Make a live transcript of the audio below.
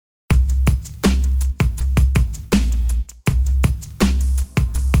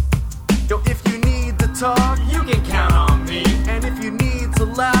talk, you can count on me. and if you need to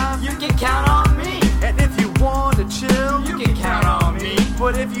laugh, You can count on me. and if you want to chill, You can count on me.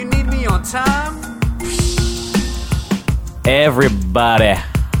 but if you need me on time, Everybody,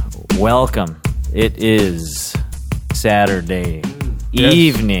 welcome. It is Saturday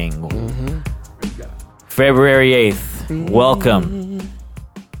evening, February 8th. Welcome.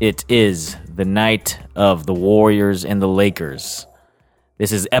 It is the night of the Warriors and the Lakers.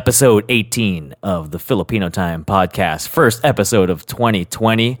 This is episode 18 of the Filipino Time podcast, first episode of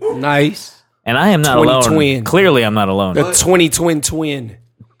 2020. Nice. And I am not 20 alone. twin. Clearly, I'm not alone. The 20-twin.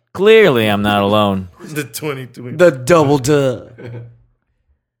 Clearly, I'm not alone. The 22. The double dub.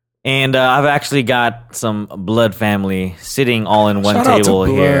 And I've actually got some Blood family sitting all in one Shout out to table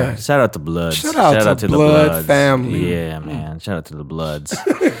here. Blood. Shout out to Bloods. Shout out to the Blood Bloods. family. Yeah, man. Shout out to the Bloods.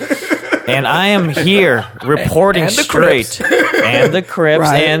 And I am here reporting And the straight. And the Crips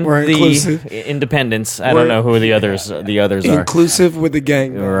Right, and we're the inclusive. Independents. I don't know who the others are. Inclusive with the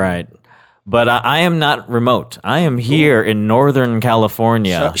gang. Right. But I am not remote. I am here in Northern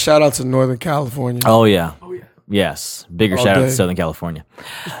California. Shout out to Northern California. Oh yeah. Yes. Bigger All shout out day. to Southern California.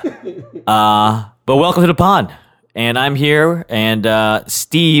 But welcome to the pod. And I'm here, and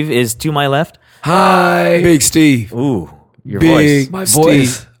Steve is to my left. Hi. Big Steve. Ooh, your Big voice. My Steve.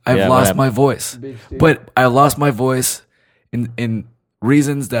 voice. I've Yeah, what lost happened? my voice. But I lost my voice in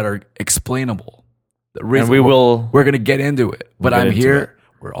reasons that are explainable. The reason we will- we're going to get into it. But get I'm into here. it.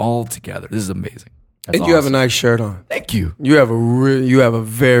 We're all together. This is amazing. And you have a nice shirt on. Thank you. You have a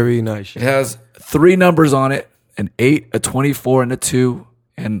very nice It shirt. has 3 numbers on it, an 8, a 24, and a 2,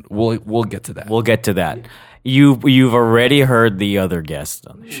 and we'll get to that. We'll get to that. You've already heard the other guest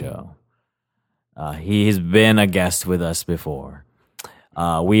on the show. He has been a guest with us before.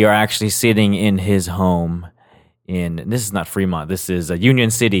 We are actually sitting in his home this is not Fremont. This is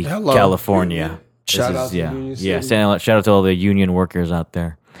Union City, Hello. California. Shout This out is- to yeah, Union yeah. City. Shout out to all the union workers out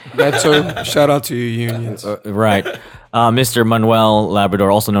there. That's a shout out to your unions. Right. Mr. Manuel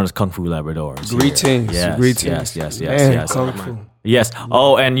Labrador, also known as Kung Fu Labrador. is here. Greetings. Yes, Greetings. yes. Man, Kung Fu. Yes.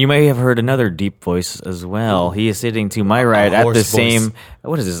 Oh, and you may have heard another deep voice as well. He is sitting to my right at the horse same. voice.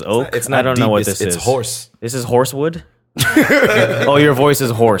 What is this? Oak? It's not I don't know deep, what it's- this it's is. horse. This is horsewood. Oh, your voice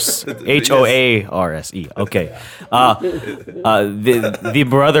is horse. HOARSE. Okay. The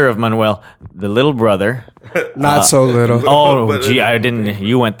brother of Manuel, the little brother. Not so little. Oh, gee, I didn't.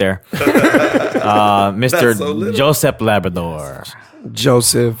 You went there. Mr. so little. Joseph Labrador.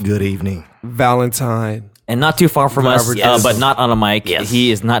 Joseph Good evening. Valentine. And not too far from us, Yes. but not on a mic.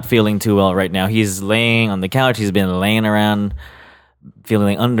 He is not feeling too well right now. He's laying on the couch. He's been laying around,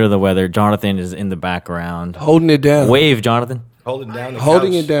 feeling under the weather. Jonathan is in the background. Holding it down. Wave, Jonathan. Holding down the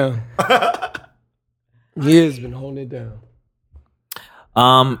Holding couch. it down. He has been holding it down.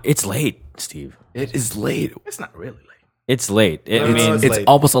 It's late, Steve. It is late. It's not really late. It's late. I No, mean, it's It's late.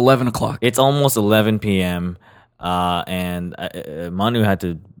 almost 11 o'clock. it's almost 11 p.m. And Manu had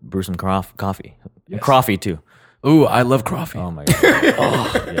to brew some coffee. Coffee too. Ooh, I love coffee. Oh my god.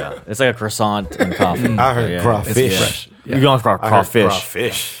 Yeah, it's like a croissant and coffee. I heard Yeah. crawfish. fresh. You're going for I heard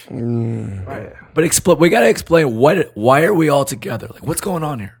crawfish. crawfish. But we got to explain why are we all together? Like, what's going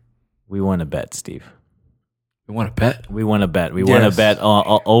on here? We won a bet, Steve. We want to bet? We won a bet. We won a Yes. bet a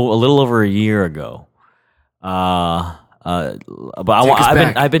little over a year ago. But Take us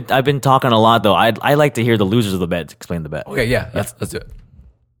back. I've been talking a lot though. I like to hear the losers of the bet explain the bet. Okay, yeah, let's do it.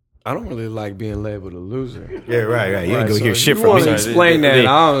 I don't really like being labeled a loser. Yeah, right. You ain't go So hear shit you from wanna me. explain that?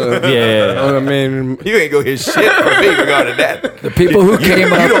 I don't know. Yeah. I mean, You ain't go hear shit from me regarding that. The people who came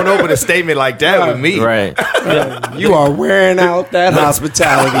You up. don't open a statement like that with me. Right. you are wearing out that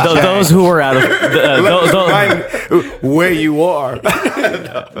hospitality. Those who were out of Mind where you are.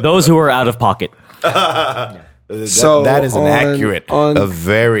 those who were out of pocket. So that is on a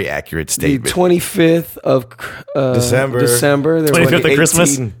very accurate the statement. 25th of December. there 25th was of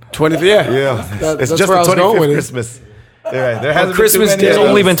Christmas? 20th, yeah. Yeah, That's it's just where I the was going 25th with it. Christmas. There hasn't Christmas been too many Day. of It's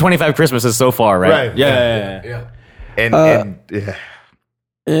only those. been 25 Christmases so far, right? Right. Yeah. And yeah.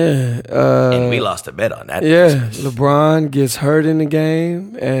 Yeah. And we lost a bet on that. Yeah, Christmas. LeBron gets hurt in the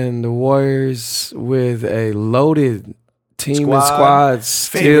game, and the Warriors with a loaded team and squad favored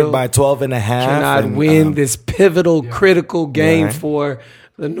still by 12 and a half. cannot and, win this pivotal, critical game Right. for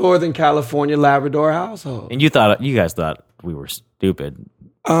the Northern California Labrador household. And you guys thought we were stupid.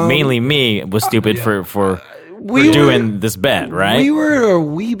 Mainly me was stupid for doing this bet, right? We were a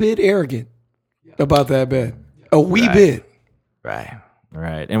wee bit arrogant about that bet. A wee bit. Right.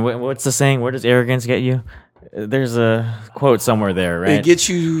 Right. And what's the saying? Where does arrogance get you? There's a quote somewhere there, right? It gets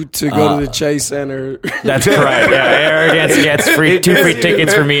you to go to the Chase Center. That's right. Yeah, Arrogance gets two free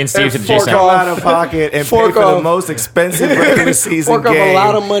tickets for me and Steve to the Chase Fork Center. out of pocket and pay Fork for the off. most expensive regular season Fork up game a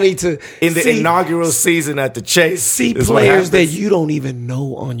lot of money to in the see, inaugural season at the Chase. see is what players that happens. you don't even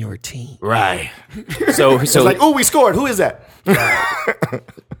know on your team. Right. So It's like, oh, we scored. Who is that?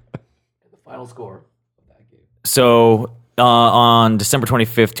 Final score. So on December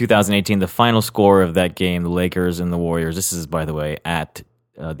 25th, 2018, the final score of that game, the Lakers and the Warriors. This is, by the way, at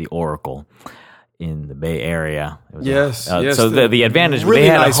the Oracle in the Bay Area. It was Yes, yes, So the advantage, really they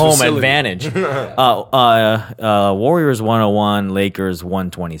had nice a home facility. advantage. Warriors 101, Lakers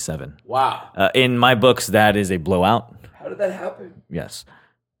 127. Wow. In my books, that is a blowout. How did that happen? Yes.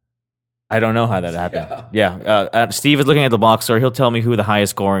 I don't know how that happened. Yeah. Steve is looking at the box score. He'll tell me who the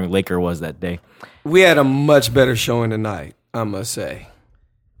highest scoring Laker was that day. We had a much better showing tonight, I must say.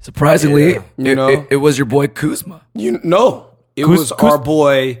 Surprisingly, You know? it was your boy Kuzma. It was our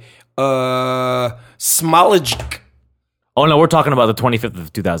boy Smolic. Oh, no, we're talking about the 25th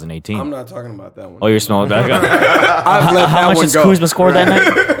of 2018. I'm not talking about that one. Oh, you're smelling back up. I've let How that much one has go. Kuzma scored that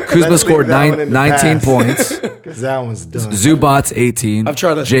night? Kuzma scored leave that one in the 19 past. points. Because that one's done. Zubats 18. I've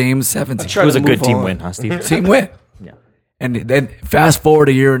tried to- James 17. tried It was to a good move team on. win, huh, Steve? Team win. Yeah. And then fast forward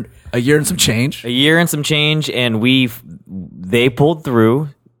a year and some change. A year and some change, and they pulled through.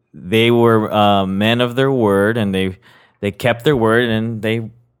 They were men of their word, and they kept their word, and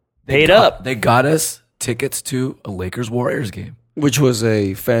they paid up. They got us tickets to a Lakers Warriors game. Which was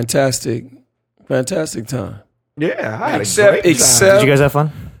a fantastic time. Yeah, I had a Except- great time. except- Did you guys have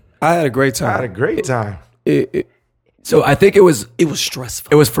fun? I had a great I had a time. great time. It So I think it was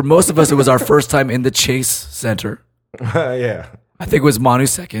stressful. for most of us, it was our first time in the Chase Center. Yeah. I think it was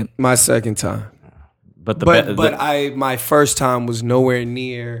Manu's second. My second time. But My first time was nowhere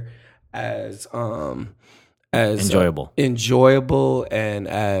near as enjoyable.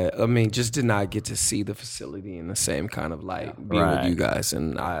 and just did not get to see the facility in the same kind of light being Right. with you guys,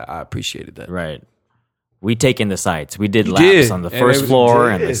 and I appreciated that. Right. We take in the sights. We did laps did. on the And first it was- floor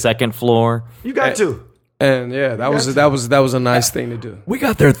you and the did. second floor. You got two. And yeah, that was a nice thing to do. We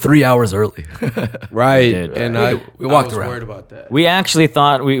got there 3 hours early. Right, did. and We walked I was around. worried about that. We actually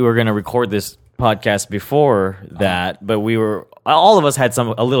thought we were going to record this podcast before that, but all of us had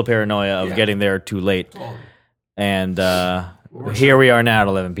a little paranoia of getting there too late. And here we are now at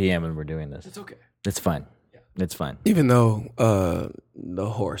 11 p.m. and we're doing this. It's okay. It's fine. It's fine. Even though the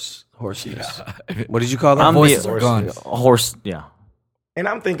horsiness. What did you call that? I'm voices the are gone. horse. Yeah. And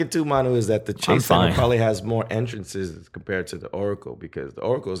I'm thinking too, Manu, is that the I'm Chase Center fine. probably has more entrances compared to the Oracle, because the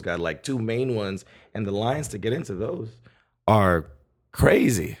Oracle's got like two main ones, and the lines to get into those are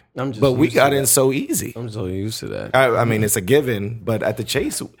crazy. I'm just but we used to got that. in so easy. I'm so used to that. I mean, it's a given, but at the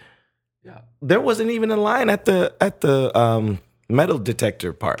Chase, there wasn't even a line at the metal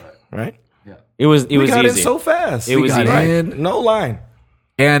detector part, right? It was We got easy. in so fast. It was got easy. Right. in. No line.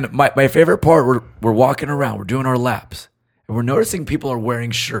 And my favorite part, we're walking around, we're doing our laps, and we're noticing people are wearing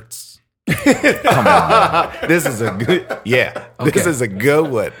shirts. This is a good, This is a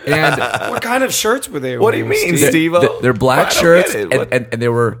good one. And What kind of shirts were they What do you wearing, mean, Steve? Steve? they're black I don't shirts, get it. and they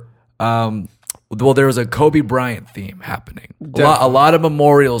were, there was a Kobe Bryant theme happening. A lot of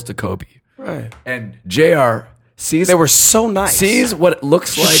memorials to Kobe. Right. And JR sees They were so nice. sees what it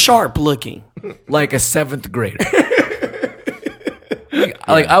looks like sharp looking. like a 7th grader.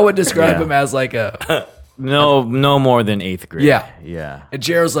 like I would describe Yeah. him as like a No more than 8th grade. Yeah. Yeah. and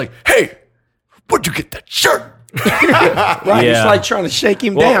JR's like, hey, where'd you get that shirt? Right. Yeah. It's like trying to shake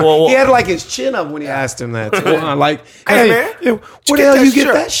him Well, down. well, He had like his chin up when he asked him that. Too. Like, Hey, hey, man, where the get hell that you get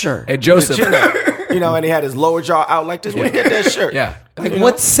shirt? that shirt? And Joseph, You know, and he had his lower jaw out like this. Where you get that shirt? yeah. Like,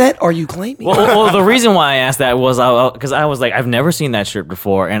 what set are you claiming? Well, the reason why I asked that was because I was like, I've never seen that shirt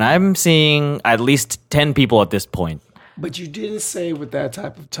before, and I'm seeing at least 10 people at this point But you didn't say with that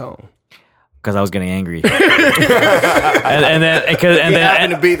type of tone. because I was getting angry. and then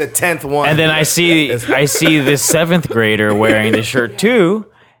Happened to be the 10th one. And then I see this 7th grader wearing the shirt too,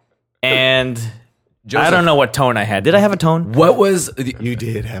 and I don't know what tone I had. Did I have a tone? What was you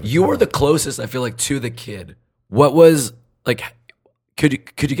did have. you were the closest, I feel like, to the kid. What was like? Could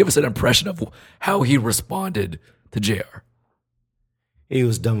you give us an impression of how he responded to JR? He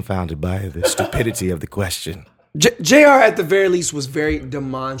was dumbfounded by the stupidity of the question. JR at the very least was very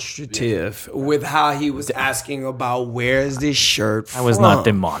demonstrative with how he was asking about where is this shirt from. I was not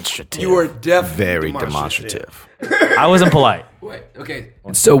demonstrative. You were definitely Very demonstrative. I wasn't polite. Wait, okay.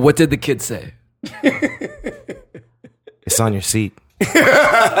 And so what did the kid say? It's on your seat.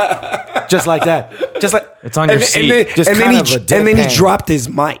 Just like that. Just like It's on your seat. Just and kind then of a and then he deadpan. dropped his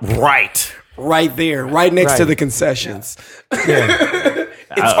mic. Right. right there, right next to Right. the concessions. Yeah.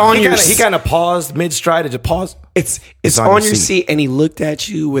 It's on your. He kind of paused mid stride and just paused. It's It's on your seat, and he looked at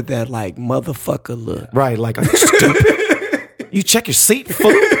you with that like motherfucker look. Right, like, are you stupid? You check your seat,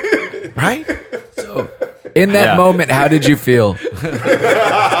 fool. Right? In that Yeah. moment, how did you feel?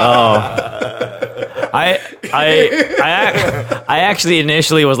 I actually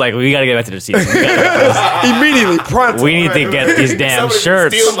initially was like, we gotta get back to the seats. Immediately, pronto. We need to get these damn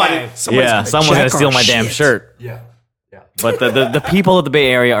shirts. Someone's gonna check steal our my damn shit. shirt. Yeah. But the people of the Bay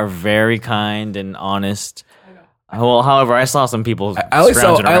Area are very kind and honest. Well, however, I saw some people. I only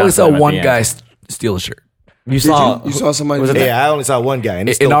saw them at one the end. guy steal a shirt You saw. You saw somebody Yeah, I only saw one guy. And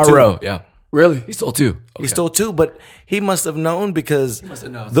he in stole our two. row. Yeah, really? he stole two. He stole two, but he must have known because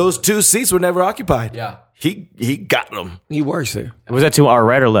those two seats were never occupied. Yeah. He got them He works there. Was that to our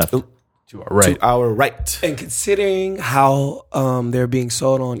right or left? To our right. to our right. And considering how they're being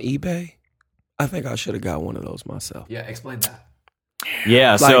sold on eBay, I think I should have got one of those myself. Yeah, explain that.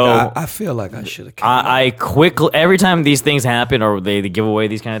 Yeah. Like, So I feel like I should have. I quickly, every time these things happen or they give away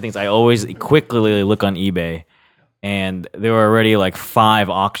these kind of things, I always quickly look on eBay, and there were already like 5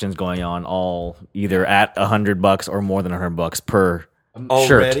 auctions going on, all either at $100 or more than $100 per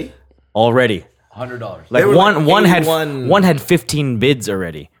shirt. Already? Already. $100. Like were one like one had 15 bids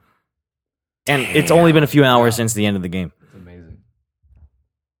already, and it's only been a few hours since the end of the game. Amazing.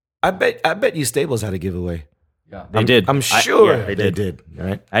 I bet you Stables had a giveaway. Yeah. They did. I'm sure yeah, they they did. did.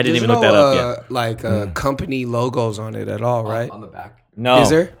 Right? I didn't There's even look that up yet. Like company logos on it at all, right? On the back. No. Is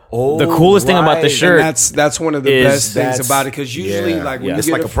there? Oh, The coolest thing about the right. shirt And that's one of the is best things that's- about it, because usually, yeah, like when yeah. you It's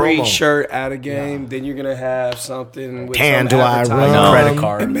get like a a free promo. shirt at a game, then you're gonna have something with Can some do I advertising. run? Credit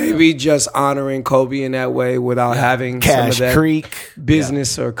card. And maybe just honoring Kobe in that way without having some Cash of that Creek.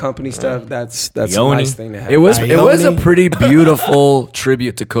 business or company stuff. That's a Yoni. nice thing to have. It was a Ione. pretty beautiful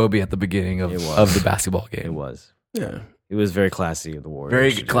tribute to Kobe at the beginning of the basketball game. It was. Yeah. It was very classy of the Warriors.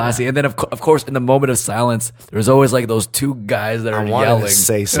 Very classy. And then, of course, in the moment of silence, there's always like those two guys that I are wanted yelling. to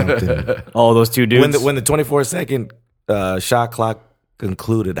say something. Oh, those two dudes. when the 24-second shot clock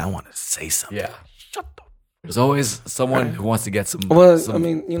concluded, I wanted to say something. Yeah. There's always someone who wants to get some. Well, some I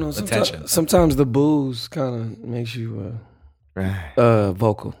mean, you know, attention. sometimes the booze kind of makes you Right.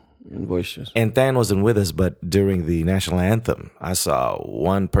 vocal and boisterous. And Than wasn't with us, but during the national anthem, I saw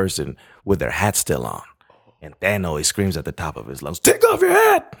one person with their hat still on. And Than always screams at the top of his lungs, "Take off your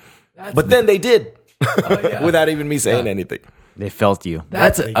hat!" But then they did, without even me saying anything. They felt you.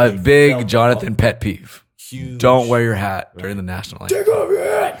 That's a big Jonathan pet peeve. Don't wear your hat during the national anthem. Take off your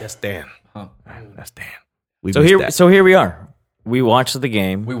hat. That's Dan. That's Dan. We So missed here, that. so here we are. We watched the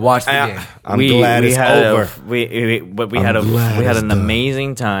game. We watched the game. I'm glad it's had over. But we I'm had glad we had it's an done.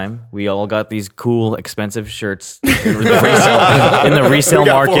 amazing time. We all got these cool, expensive shirts in the resale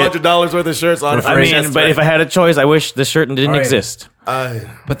market. $400 worth of shirts on. I mean, but if I had a choice, I wish the shirt didn't All right. exist.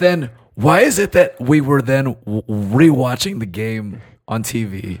 But then, why is it that we were then rewatching the game on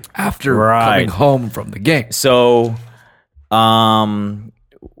TV after Right. coming home from the game? So,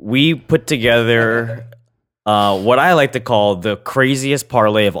 we put together what I like to call the craziest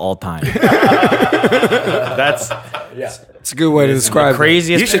parlay of all time. That's It's a good way to describe it.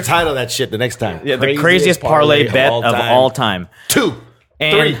 craziest. you should title that shit the next time. Yeah, the craziest parlay bet of all time. 2,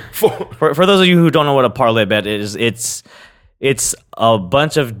 And 3, 4. for those of you who don't know what a parlay bet is, it's a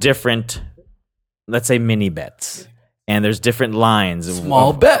bunch of different, let's say, mini bets, and there's different lines.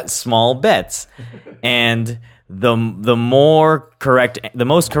 Small bets. Small bets, and the most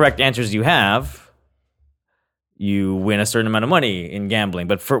correct answers you have, you win a certain amount of money in gambling.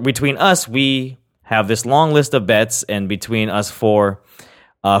 But between us, we have this long list of bets, and between us four,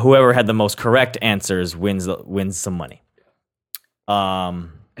 whoever had the most correct answers wins some money. And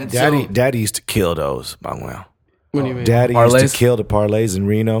Daddy used to kill those, Manuel. What do you mean? Daddy Parlays? used to kill the parlays in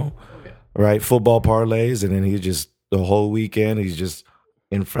Reno, right? Football parlays, and then he just the whole weekend he's just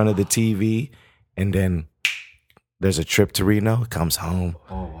in front of the TV, and then there's a trip to Reno. Comes home,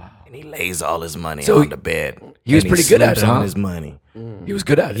 and he lays all his money So on the bed. he was and pretty good at sleeps it, on huh? his money. he was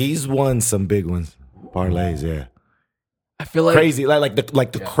good at it. He's won some big ones, parlays, yeah. I feel like Crazy, like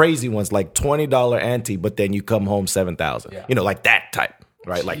the crazy ones, like $20 ante, but then you come home 7,000. You know, like that type,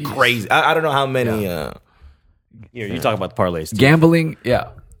 right? Like crazy. I don't know how many. Here, you talk about the parlays. Too. gambling.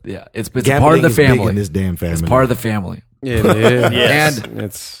 Yeah, it's part of Gambling the is big family. in this damn family. It's part of the family. Yeah, it is. Yes. And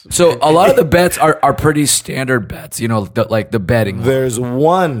It's so a lot of the bets are pretty standard bets. You know, like the betting. There's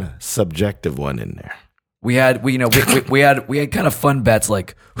one subjective one in there. We had we had kind of fun bets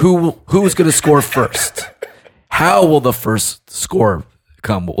like who's going to score first? How will the first score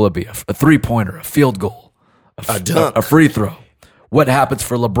come? Will it be a 3-pointer, a field goal, A dunk. a free throw? what happens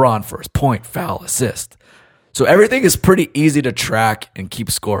for LeBron first, point, foul, assist. So everything is pretty easy to track and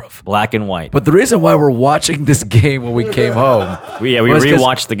keep score of. Black and white. But the reason why we're watching this game when we came home, we was 'cause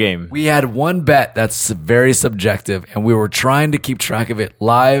rewatched the game. we had one bet that's very subjective, and we were trying to keep track of it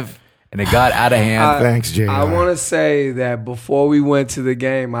live, and it got out of hand. Thanks, JR. I want to say that before we went to the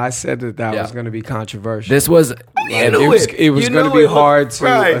game, I said that Yeah. was going to be controversial. This was, And knew it was You going to knew be it. hard to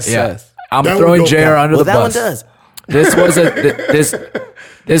Right. assess. I'm That throwing would go JR down. under Well, the that bus. one does. This was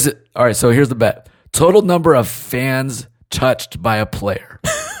this. All right, so here's the bet: total number of fans touched by a player.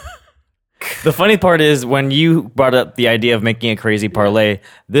 The funny part is when you brought up the idea of making a crazy parlay,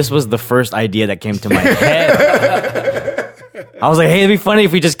 this was the first idea that came to my head. I was like, hey, it'd be funny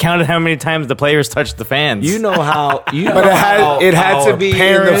if we just counted how many times the players touched the fans. You know how you know But how it had to our be in the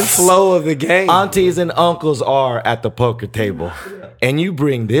parents, flow of the game. aunties and uncles are at the poker table, and you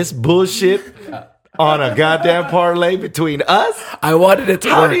bring this bullshit on a goddamn parlay between us. I wanted it to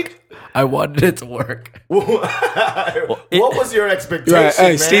How work. did- I wanted it to work. What was your expectation? Right. Hey,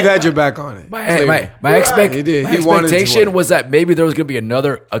 man? Steve had your back on it. My He did. my He wanted it to expectation work. was that maybe there was going to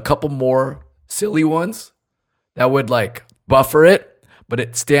be a couple more silly ones that would like buffer it, but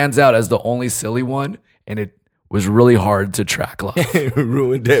it stands out as the only silly one, and it was really hard to track live. It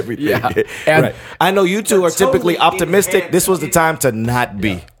ruined everything. Yeah. And- Right. I know you two are typically totally optimistic. This was the time to not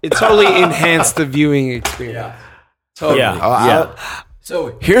be. It totally enhanced the viewing experience. Totally. yeah.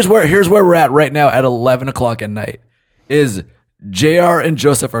 So here's where we're at right now at 11 o'clock at night. Is JR and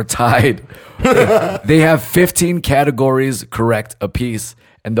Joseph are tied. They have 15 categories correct apiece,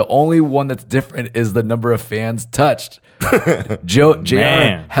 and the only one that's different is the number of fans touched. JR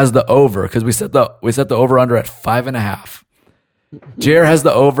Man. has the over because we set the over under at 5.5. JR has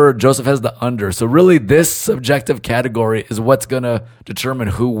the over, Joseph has the under. So really, this subjective category is what's gonna determine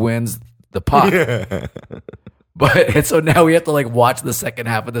who wins the pot. But and so now we have to like watch the second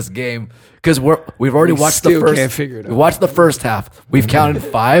half of this game because we've already watched the still first. can't figure it out. We watched the first half. We've counted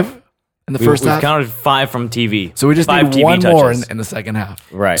 5 in the first We've half. counted 5 from TV. So we just 5 need TV one more touches. in the second half.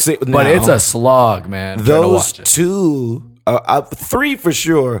 Right. See, But now, it's a slog, man. trying to those watch it. 2, 3 for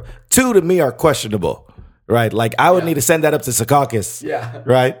sure. 2 to me are questionable. Right? Like I would need to send that up to Secaucus. Yeah.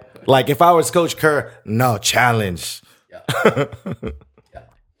 Right? Like if I was Coach Kerr, no challenge.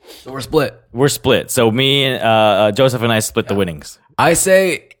 So we're split. We're split. So me and Joseph and I split the winnings. I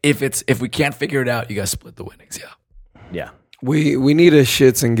say if we can't figure it out, you guys split the winnings. Yeah. Yeah. We need a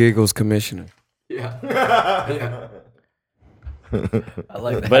shits and giggles commissioner. I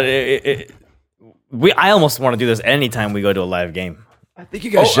like that. But I almost want to do this anytime we go to a live game. I think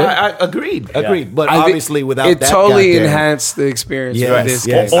you guys should. I agreed. But I think obviously without it that totally goddamn- enhanced the experience Yes, of this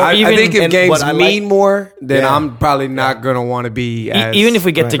yes. game. Or I even- think if and games what I mean like- more, then Yeah. I'm probably not gonna want to be as Even if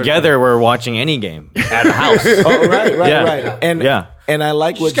we get together, we're watching any game at a house. Oh, right. Yeah. Right. And Yeah. and I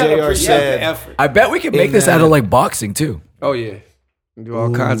like what Just gotta JR appreciate said. the effort. I bet we can make this out of like boxing too. Oh yeah, do all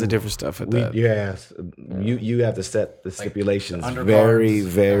kinds of different stuff with that. Yes, you have to set the stipulations undercards. very,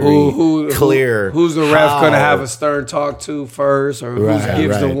 very Who clear. Who's the ref how- gonna have a stern talk to first, or who Right,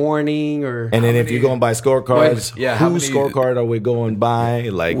 gives the right. warning, or And then if you're going by scorecards, Yeah, how whose many- scorecard are we going by?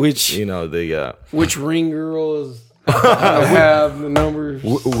 Like Which- the which ring girls have the numbers?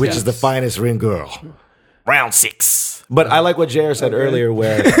 which is the finest ring girl? Round 6. But I like what JR said earlier,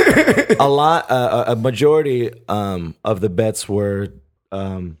 where a majority of the bets were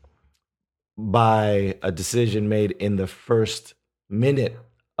by a decision made in the first minute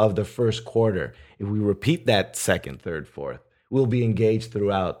of the first quarter. If we repeat that second, third, fourth, we'll be engaged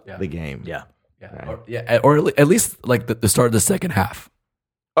throughout the game. Yeah. Or at least like the start of the second half.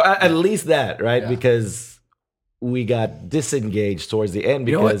 Or at least that, right? Yeah. Because we got disengaged towards the end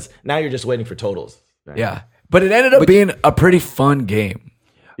You know what? because now you're just waiting for totals. Right? Yeah. But it ended up being a pretty fun game.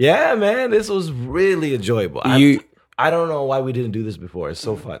 Yeah, man, this was really enjoyable. You- I don't know why we didn't do this before. It's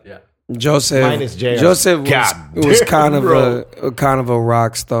so fun. Yeah. Joseph Minus JR. Joseph God was damn, kind of bro. a kind of a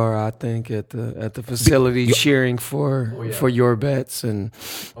rock star, I think, at the facility cheering for your bets, and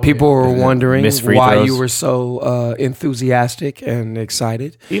people were wondering Missed free why throws. you were so enthusiastic and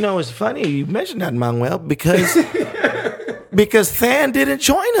excited. You know, it's funny you mentioned that, Manuel, because because Than didn't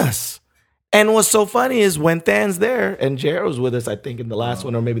join us. And what's so funny is when Than's there, and Jared was with us, I think, in the last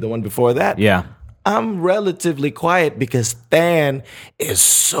one or maybe the one before that. Yeah. I'm relatively quiet because Than is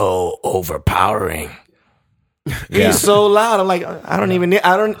so overpowering. He's so loud. I'm like, I don't even need.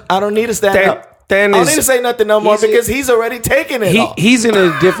 I don't need to stand up. Than I don't is- need to say nothing no more he's- because he's already taken it. all. He's in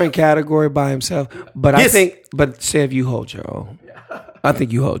a different category by himself, but I Yes. think, but Sev, you hold your own. I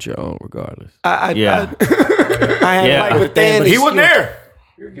think you hold your own regardless. I Yeah. had Yeah. like with Than, but he wasn't there.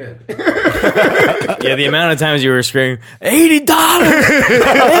 good. Yeah, the amount of times you were screaming, $80! $80!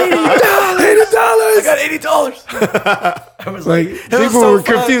 I got $80. I was Like people so were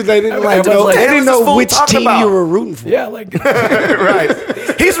fun. confused. They didn't I was like, they "What didn't is this know fool which talking team about?" you were rooting for. yeah, like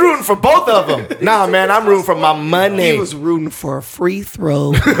Right. He's rooting for both of them. Nah, man, I'm rooting for my money. He was rooting for a free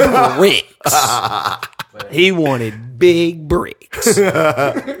throw bricks. He wanted big bricks.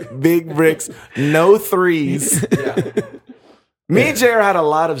 Big bricks, no threes. Me and Jared had a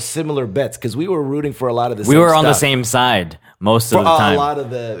lot of similar bets because we were rooting for a lot of the same We were on the stuff. same side most For of the time. a lot of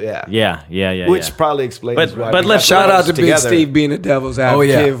the, Yeah. which probably explains But- why. but we let's- got Shout out to together. Big Steve being the devil's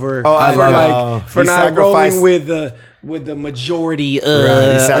advocate Oh, yeah. for, I for, love it. for He not sacrificed- rolling with the majority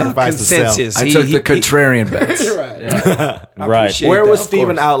Right, he sacrificed himself. consensus. I took the contrarian bets. Right. Right. appreciate Where that, was of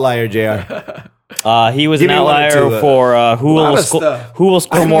Steven course. Outlier, JR? He was Give an me one or outlier two, for who lot will of stuff. who will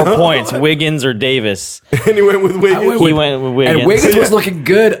score more points, Wiggins or Davis. And he went with Wiggins. He went with Wiggins. And Wiggins was looking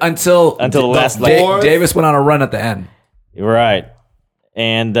good until Until the last fourth. Davis went on a run at the end. Right.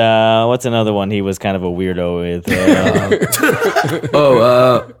 And what's another one he was kind of a weirdo with?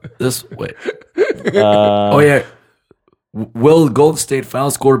 Wait. Oh yeah. Will Golden State final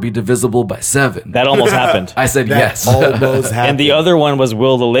score be divisible by 7? That almost happened. I said yes. Almost happened. And the other one was,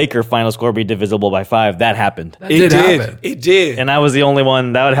 will the Laker final score be divisible by 5? That happened. It did happen. It did. And I was the only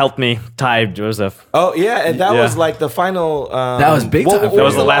one that would help me tie Joseph. Oh yeah, and that Yeah. was like the final. That was big time. That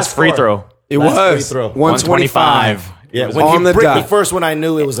was the last free throw. It Last was free throw. 125. Yeah, Was when on he the bricked dot. the first one, I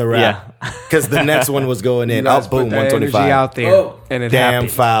knew it was a wrap. Because the next one was going in. Guys Oh, boom, put that 125. energy out there, Oh. and it Damn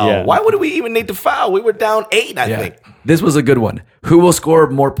happened. foul. Yeah. Why would we even need to foul? We were down 8, I Yeah. think. This was a good one. Who will score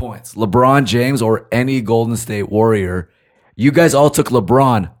more points? LeBron James or any Golden State Warrior? You guys all took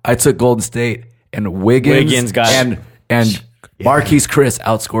LeBron. I took Golden State, and Wiggins got- and Marquise Chris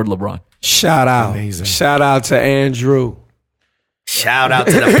outscored LeBron. Shout out, Amazing. shout out to Andrew. Shout out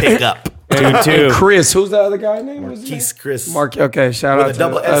to the pickup. 2-2. Chris, who's the other guy name? What's his name? Keith Chris. Mark. Okay, shout With out a to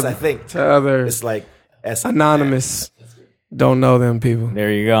double the S, other- I think. to other It's like S. anonymous. Don't know them people. There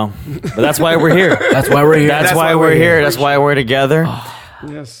you go. But that's why we're here. That's why we're here. That's why we're here. That's why we're together.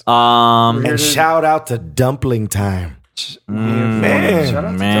 Yes. And shout out to Dumpling Time.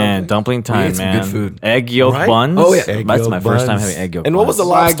 Man, dumpling time, ate some man. good food. Egg yolk Right? buns. Oh, yeah. Egg That's yolk my first time buns. having egg yolk. And what was the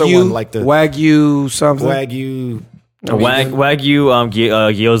buns. lobster one? Like the Wagyu something. Wagyu. Wagyu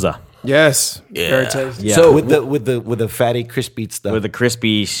gyoza Yes. Very tasty. Yeah. So with the fatty crispy stuff. with the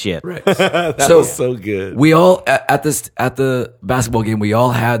crispy shit. that So- was so good. we all at the basketball game, we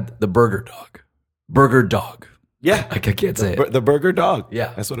all had the burger dog. Burger dog. Yeah. I can't say it. The burger dog.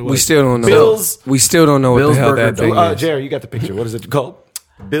 Yeah. That's what it was. We still don't know. Bills. We still don't know what Bill's the hell Burger that thing Dog. is. Jerry, you got the picture. What is it called?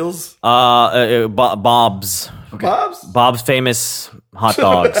 Bills? Bob's. Bob's famous hot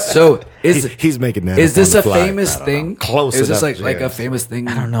dogs. So He's making that. is up this on a the fly. famous thing? Close Is this enough, like yeah. a famous thing?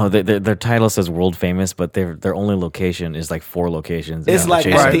 I don't know. Their title says world famous, but their only location is like 4 locations. It's in like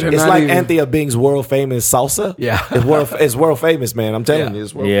Chase Center. They're it's not like even- Anthea Bing's world famous salsa. Yeah. it's world famous, man. I'm telling you,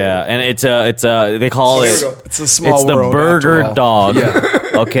 it's world Yeah, and it's they call it. It's a small It's the world. burger after all. dog.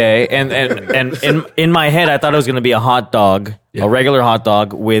 Okay, and in my head, I thought it was gonna be a hot dog, a regular hot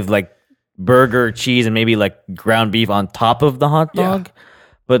dog with like burger, cheese, and maybe like ground beef on top of the hot dog.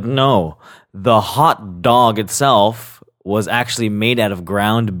 But no, the hot dog itself was actually made out of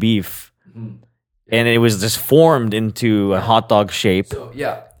ground beef, and it was just formed into a hot dog shape.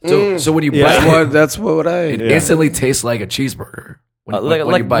 Yeah. So when you That's bite it, that's what I it ate. instantly tastes like a cheeseburger. When,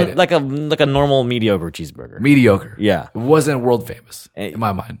 when you bite it. like a normal mediocre cheeseburger. Mediocre. Yeah. It wasn't world famous in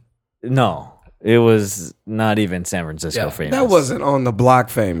my mind. No, it was not even San Francisco Yeah, famous. That wasn't on the block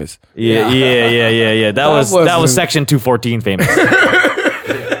famous. Yeah. That was wasn't- Section 214 famous.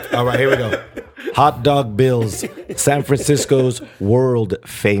 All right, here we go. Hot Dog Bills, San Francisco's world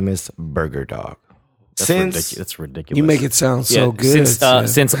famous burger dog. That's ridiculous. You make it sound so Yeah, good.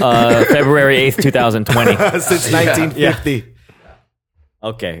 since February 8th, 2020. Since 1950.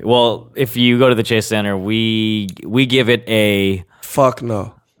 Okay, well, if you go to the Chase Center, we give it a Fuck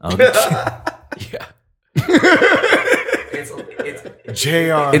no.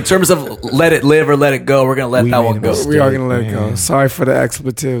 JR. In terms of let it live or let it go, we're gonna let We that made one a go. mistake. We are gonna let it go. Man. Sorry for the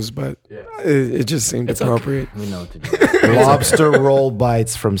expletives, but it just seemed appropriate. we know what to do. Lobster roll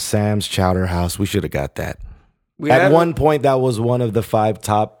bites from Sam's Chowder House. We should have got that. had At it. one point, that was one of the 5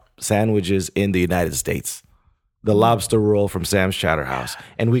 top sandwiches in the United States. The lobster roll from Sam's Chowder House.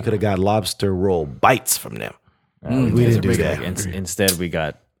 And we could have got lobster roll bites from them. We didn't do that. Instead, we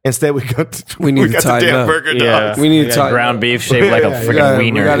got Instead, we got We need to got the tighten damn up. burger dogs. We need to got tighten ground beef shaped like a freaking gotta- we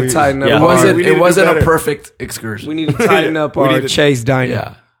wiener. gotta tighten up. Yeah. It We wasn't. we need to It do wasn't a better. perfect excursion. We need to tighten up We our need to- Chase Diner.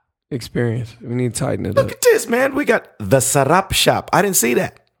 yeah. experience. We need to tighten it Look up. at this, man. We got the Sarap Shop. I didn't see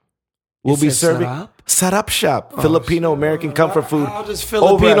that. We'll be said serving Sarap? Sarap Shop, Filipino American comfort food. How does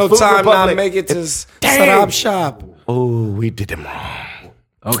over Filipino at Food time not Republic. make it to Damn. Sarap Shop? Oh, we did them wrong.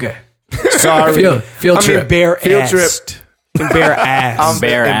 Okay. Sorry. Field I mean, trip. bare Field trip. assed. Bare ass.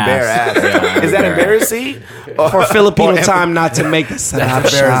 Bare ass. ass. Is that embarrassing? For Filipino time not to make the Sarap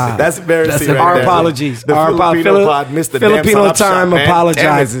Shop. That's embarrassing. That's right Our there. apologies. The Our Filipino pod missed the damn Filipino Sarap time Shop, man.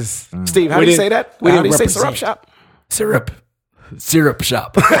 apologizes. Damn it. Steve, how We do you didn't- say that? we How do didn't you say represent. Sarap Shop? Syrup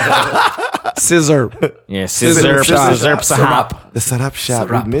shop. Scissor. Yeah, scissor shop. sahap. The Sarap Shop.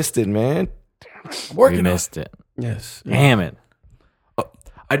 Sarap. We missed it, man. We missed it. Yes. Damn it.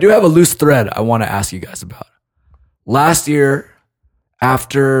 I do have a loose thread I want to ask you guys about. Last year,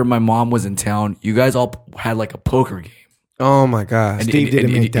 after my mom was in town, you guys all had like a poker game. Oh my God. Steve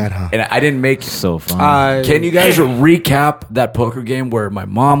didn't make that, huh? And I didn't make. So fun. Can you guys recap that poker game where my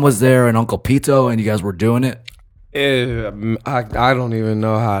mom was there and Uncle Pito and you guys were doing it? I don't even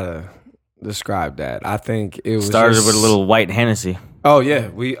know how to describe that. I think it was Started just- with a little white Hennessy. Oh yeah,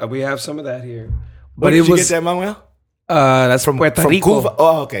 we have some of that here, but Where it did you was get that, Manuel? that's from Puerto Rico. Cuba?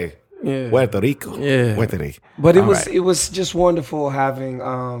 Oh, okay. Yeah. Puerto Rico. Yeah. Puerto Rico. But All right. it was just wonderful having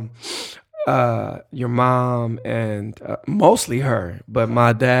your mom and mostly her, but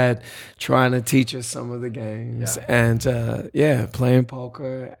my dad trying to teach us some of the games and playing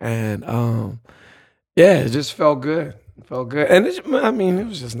poker and it just felt good. It felt good, and it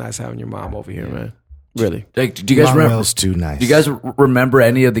was just nice having your mom over here, man. Really, Like, do you guys remember? Manuel's too nice. Do you guys remember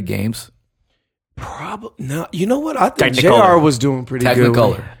any of the games? probably no. You know what? I think Technicolor. JR was doing pretty good.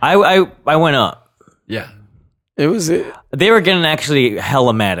 Technicolor. I went up. Yeah. It was it. They were getting actually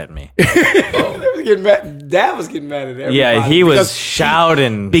hella mad at me. Dad was getting mad at everybody. Yeah, he was because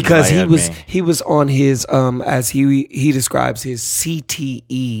shouting because at me. he was on his as he describes his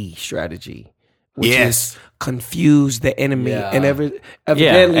CTE strategy, which Yes. is confuse the enemy Yeah. and evidently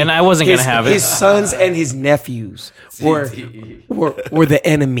and I wasn't gonna have it. His sons and his nephews were the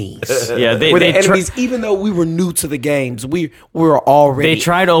enemies. Yeah, Were the they enemies, even though we were new to the games, we were already. they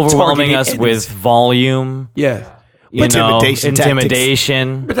tried overwhelming targeting us enemies. with volume. Yeah. You know, Intimidation tactics.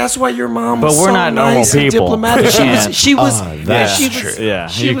 intimidation. But that's why your mom But was we're so not normal nice and people. diplomatic. She was that's she true. was Yeah,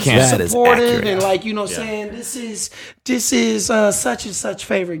 she you was can't. That is supportive accurate. and like saying this is such and such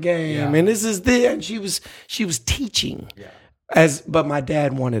favorite game and this is and she was teaching. But my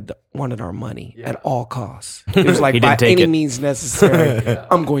dad wanted our money at all costs. It was like He by didn't take any it. means necessary.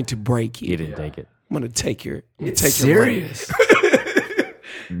 I'm going to break you. He didn't take it. I'm going to take your money. Serious.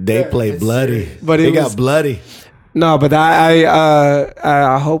 They play bloody. But they it got was- bloody. No, but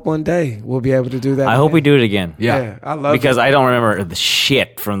I hope one day we'll be able to do that. I hope again. we do it again. Yeah. I love Because I don't remember the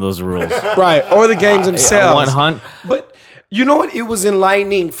shit from those rules. right or the games themselves. 100. But you know what? It was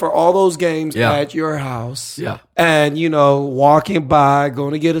enlightening for all those games Yeah. at your house. Yeah. And, walking by,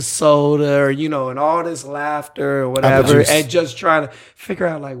 going to get a soda or, and all this laughter or whatever. juice. And just trying to figure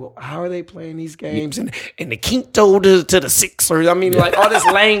out, like, well, how are they playing these games? And the quinto to the six. Or, like all this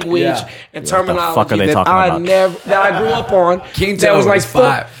language Yeah. and terminology fuck are they that talking about? that I grew up on. Quinto that was like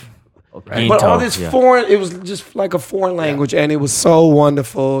five. but all this yeah. foreign, it was just like a foreign language. And it was so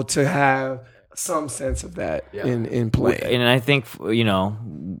wonderful to have some sense of that in play. And I think,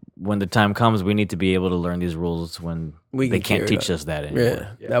 when the time comes, we need to be able to learn these rules when We they can can't carry it teach up. us that anymore.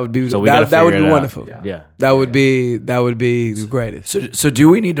 Yeah, that would be So we gotta that would figure be it out. wonderful. Yeah. That would be the greatest. So do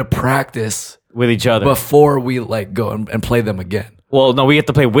we need to practice With each other. before we like go and play them again? Well, no, we have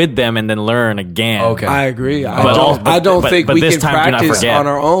to play with them and then learn again. Okay. I agree. But I don't think but we this can time do not practice forget. on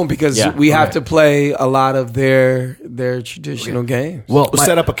our own because Yeah. we have to play a lot of their traditional games. Well, We'll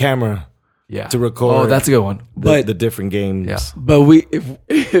set up a camera yeah. to record. Oh, that's a good one. the different games. Yeah. But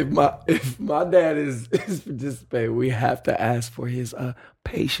if my dad is participating, we have to ask for his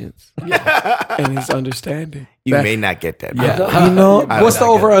patience and his understanding. You That- may not get that. Yeah. bro. I what's the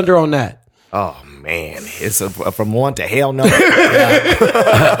don't over under on that? Oh man, it's from 1 to hell no.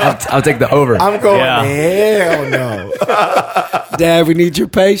 I'll take the over. I'm going Yeah. hell no. Dad, we need your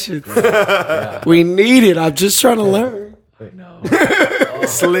patience. We need it. I'm just trying to learn.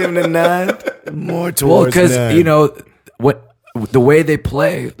 Slim to none. More well, towards because none. what the way they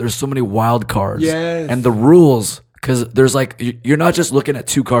play, there's so many wild cards. Yes. And the rules, because there's like you're not just looking at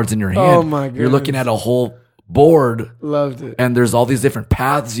two cards in your hand. Oh, my You're looking goodness. at a whole board, Loved it. and there's all these different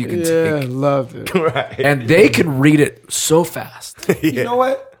paths you can Yeah, take, loved it. and they can read it so fast. You know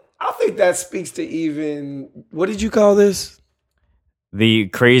what? I think that speaks to even what did you call this? The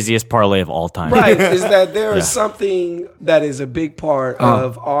craziest parlay of all time. Right, is that there is something that is a big part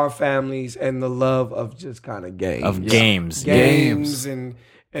of our families and the love of just kind of games. Of games. Games and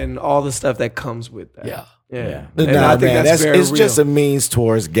and all the stuff that comes with that. Yeah. Yeah. Nah, And I think man, that's very it's real. just a means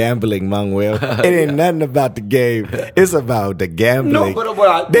towards gambling, Manuel. It ain't nothing about the game. It's about the gambling. No, but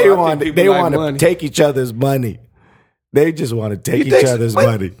I they think want people they like want to money. take each other's money. They just want to take You each think so? other's What?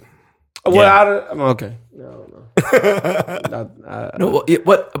 money. Well, okay. No. No,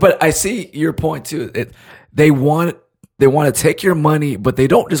 well, but I see your point too. They want to take your money, but they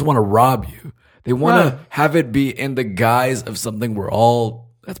don't just want to rob you. They want to have it be in the guise of something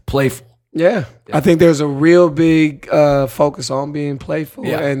that's playful. Yeah. I think there's a real big focus on being playful,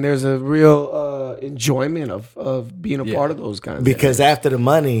 Yeah. and there's a real enjoyment of being a part of those kinds. Because after the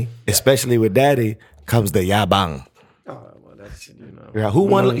money, especially with Daddy, comes the yabang. Yeah, who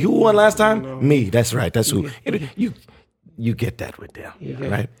won? Who won last time? Me. That's right. That's who. You get that with them,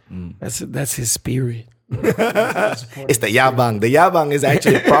 right? That's his spirit. It's the yabang. The yabang is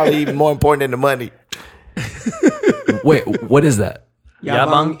actually probably even more important than the money. Wait, what is that?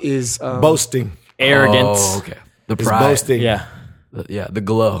 Yabang is Boasting. Arrogance. Oh, okay. The It's pride. boasting. Yeah. The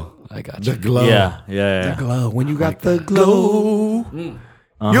glow. I got you. The glow. Yeah. glow. When you got the glow.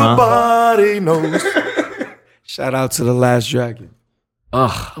 Your body knows. Shout out to the Last Dragon.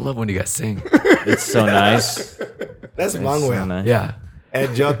 Oh, I love when you guys sing. It's so nice. That's So Manuel. nice. Yeah.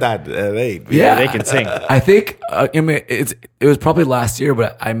 And Jota, they. Yeah, They can sing. I think I mean it was probably last year,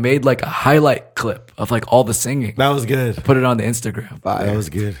 but I made like a highlight clip of like all the singing. That was good. Put it on the Instagram. That was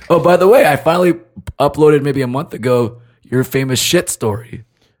good. Oh, by the way, I finally uploaded maybe a month ago your famous shit story.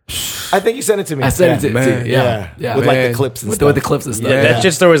 I think you sent it to me. I sent it to man. you. Yeah. With like Man. the clips and with, stuff. with the clips and stuff. Yeah. That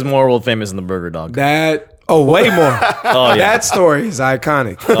shit story is more world famous than the burger dog. Way more. Oh yeah. That story is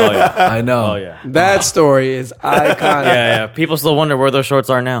iconic. Oh yeah. I know. Oh yeah. That story is iconic. Yeah. People still wonder where those shorts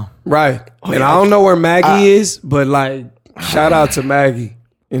are now. Right. And I don't know where Maggie is, but like, shout out to Maggie.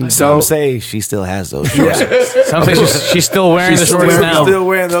 And Some say she still has those shorts. Something she's still wearing the still shorts wearing- now. Still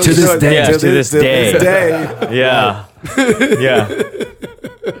wearing those To this shorts. day. Yeah, to this day. day. Yeah. Yeah.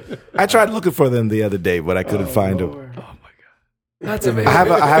 I tried looking for them the other day, but I couldn't find them. That's amazing.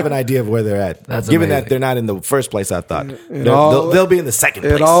 I have an idea of where they're at. That's Given amazing. that they're not in the first place, I thought all- they'll be in the second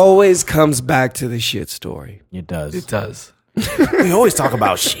place. it always comes back to the shit story. It does. It does. We always talk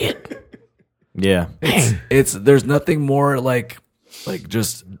about shit. Yeah. It's there's nothing more like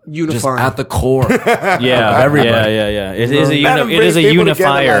just Unifying. at the core. Yeah. everybody. Yeah. It is a Let 'em it is a bring people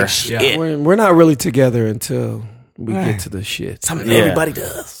together unifier. like shit. We're not really together until we get to the shit. Something Yeah. everybody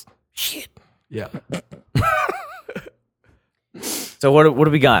does. Shit. Yeah. So what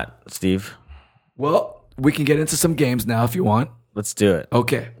do we got, Steve? Well, we can get into some games now if you want. Let's do it.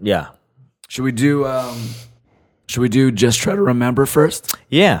 Okay. Yeah. Should we do just try to remember first?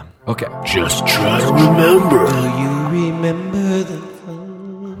 Yeah. Okay. Just try to remember You remember the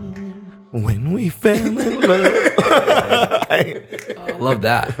when we fell in love. I love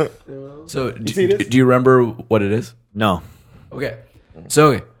that. So do you remember what it is? No. Okay.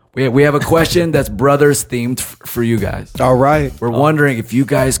 So we have a question that's brothers themed for you guys. All right. We're wondering if you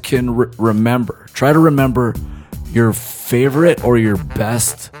guys can try to remember your favorite or your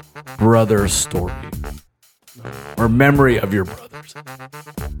best brother story or memory of your brothers.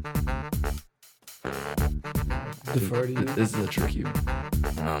 Defer to you. This is a tricky one.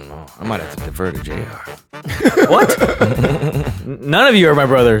 I don't know. I might have to defer to JR. What? None of you are my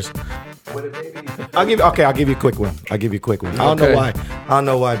brothers. I'll give you a quick one. I don't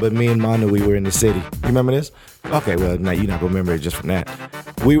know why, but me and Manu, we were in the city. You remember this? Okay, well, now you're not gonna remember it just from that.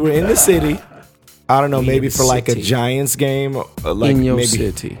 We were in the city. I don't know, maybe for like a Giants game, or like In your maybe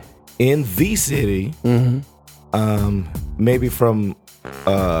city. in the city. Maybe from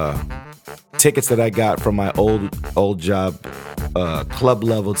tickets that I got from my old job, club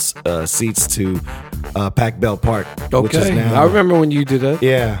level seats to Pac Bell Park, which is Okay. now. I remember when you did that.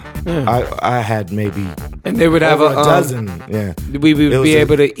 Yeah. I had maybe And they would have over a a dozen. Yeah. We would It was be a-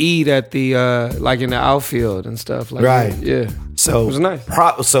 able to eat at the like in the outfield and stuff like Right. that. Yeah. So It was nice.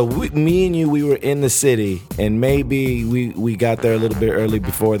 Me and you, we were in the city, and maybe we got there a little bit early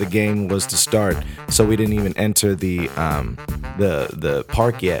before the game was to start, so we didn't even enter the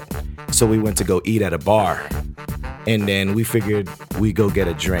park yet. So we went to go eat at a bar, and then we figured we go get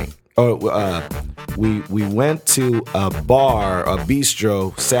a drink. We went to a bar, a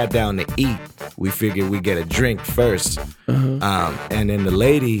bistro, sat down to eat. We figured we get a drink first, and then the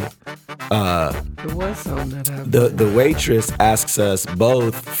lady. There was something that happened. The waitress asks us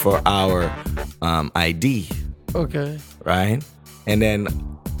both for our ID, Okay. right? And then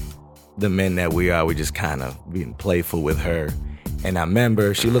the men that we are, we just kind of being playful with her. And I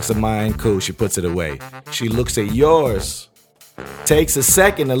remember she looks at mine, cool, she puts it away. She looks at yours, takes a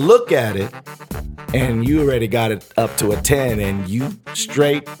second to look at it, and you already got it up to a 10, and you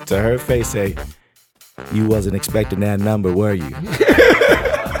straight to her face say, "You wasn't expecting that number, were you?"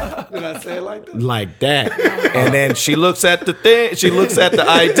 Did I say it like that? Like that. And then she looks at the thing, she looks at the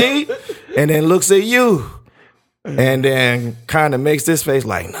ID, and then looks at you. And then kind of makes this face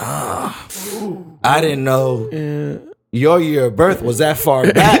like, nah, I didn't know your year of birth was that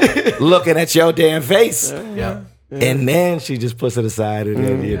far back looking at your damn face. Yeah. And then she just puts it aside and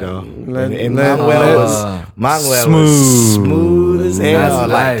then, you know. Let- and let- Manuel was smooth as hell.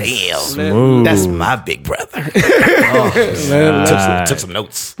 That's Like, nice. damn, Smooth. that's my big brother. took some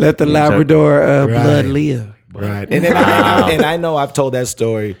notes. Let the Labrador blood live. Right. And then I know I've told that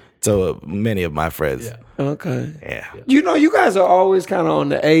story to many of my friends. Yeah. Okay. You know, you guys are always kind of on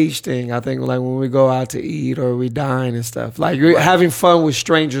the age thing. I think, like when we go out to eat or we dine and stuff, like you're having fun with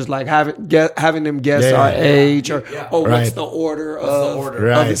strangers, like having them guess Yeah. our age or what's Right. the order of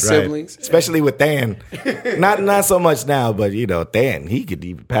Right, the siblings. Especially with Dan. Not so much now, but you know, Dan, he could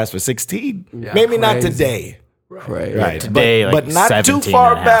even pass for 16. Maybe not Crazy. today. Right. Right. Today, but like not too 17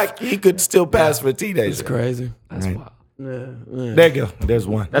 far and a half. back, he could still pass for a teenager. It's crazy. That's wild. There you go. There's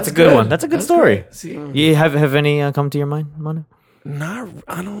one. That's a good one. That's a good story. You have any come to your mind, Manu?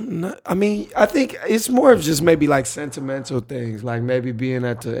 I don't know. I mean, I think it's more of just maybe like sentimental things, like maybe being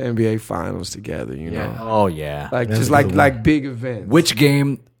at the NBA finals together, you know, Oh yeah. like That's just a good one. like big events. Which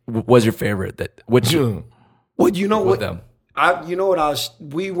game was your favorite? Well, you know what? them? You know what?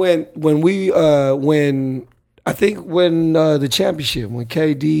 We went when I think when the championship when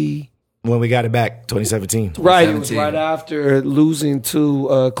KD. When we got it back, 2017. Right, it was 2017. right after losing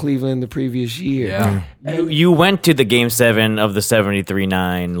to Cleveland the previous year. Yeah. You went to the game 7 of the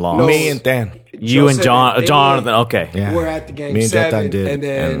 73-9 loss. Me and Dan. You and Joseph and Jonathan. Okay. Yeah. We're at the game Me and Jonathan 7,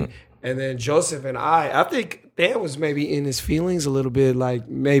 did. and then Joseph and I think Dan was maybe in his feelings a little bit, like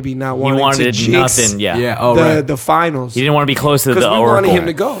maybe not You wanting to wanted jinx nothing. Yeah. Yeah. Oh, the right. the finals. You didn't want to be close to the Because we Oracle. wanted him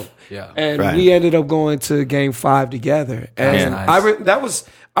to go. Yeah. And Right. we ended up going to game 5 together. And nice.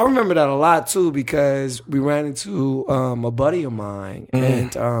 I remember that a lot too because we ran into a buddy of mine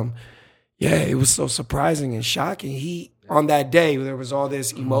and it was so surprising and shocking. He on that day there was all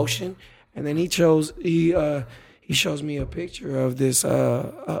this emotion and then he shows me a picture of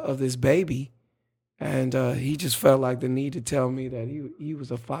this baby and he just felt like the need to tell me that he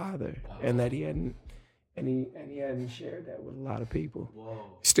was a father and that he hadn't shared that with a lot of people.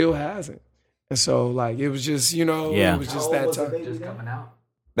 Still hasn't. And so like it was just, it was just that time.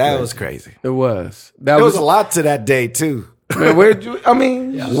 That was crazy. It was. There was a lot to that day too. Man,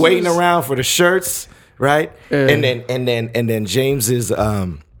 Waiting around for the shirts, right? Yeah. And then James's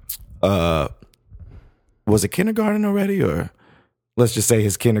was it kindergarten already, or let's just say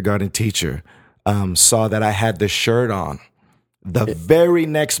his kindergarten teacher saw that I had the shirt on the very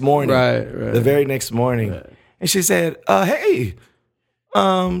next morning. Right. The very next morning. Right. And she said, hey,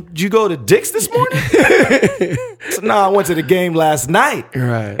 did you go to Dick's this morning? So, no, I went to the game last night.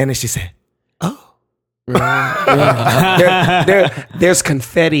 Right. And then she said, there's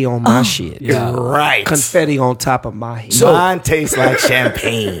confetti on my shit. Yeah. right. Confetti on top of my head. Mine tastes like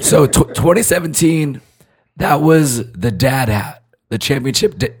champagne. So 2017, that was the dad hat, the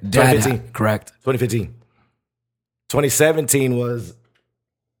championship dad 2015. hat, correct? 2015. 2017 was,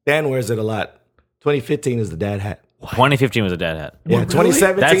 Dan wears it a lot. 2015 is the dad hat. 2015 was a dad hat. Yeah,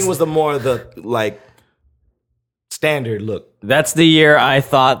 2017 That's- was the more the like standard look. That's the year I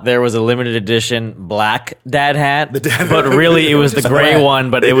thought there was a limited edition black dad hat, dad- but really it was the gray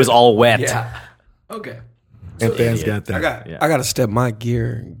one, but it was all wet. Okay. And Dan's got that. I got to step my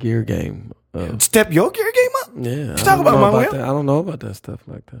gear game up. Step your gear game up? Yeah. talk about my wheel? that. I don't know about that stuff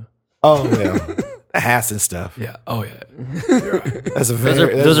like that. Oh, yeah. Hats and stuff. Yeah. Oh, yeah. That's a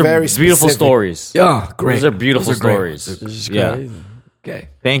very, Those are very beautiful specific. stories. Yeah, great. Those are beautiful Those are great. stories. It's just Yeah. crazy. Okay.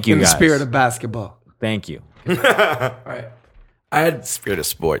 Thank you, In the guys. spirit of basketball. Thank you. All right. I Spirit of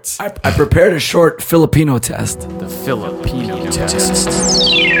sports. I prepared a short Filipino test. The Filipino test.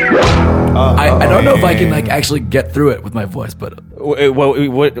 I don't know if I can like actually get through it with my voice, but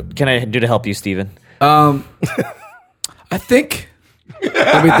What can I do to help you, Steven? I think.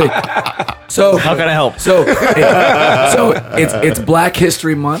 Let me think. So How can I help? So it's Black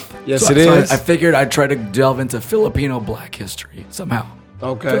History Month. Yes, so, it so is. I figured I'd try to delve into Filipino Black history somehow.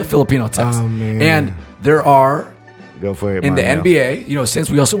 Okay. For the Filipino test. Oh, man. And there are Go for it, in the Mario. NBA, since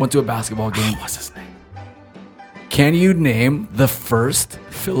we also went to a basketball game. What's his name? Can you name the first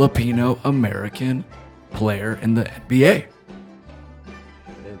Filipino American player in the NBA?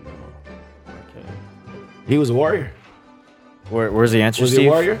 He was a warrior. Where's the answer, Was he a Steve?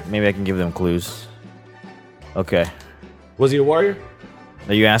 warrior? Maybe I can give them clues. Okay. Was he a warrior?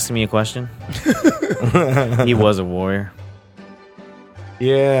 Are you asking me a question? He was a Warrior.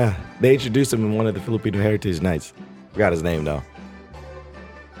 Yeah, they introduced him in one of the Filipino Heritage Nights. Forgot his name though.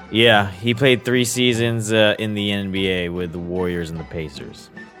 Yeah, he played 3 seasons in the NBA with the Warriors and the Pacers.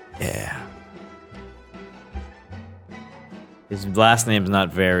 Yeah. His last name's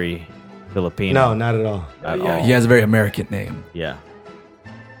not very Filipino. No, not at all. At Yeah, all. he has a very American name. Yeah.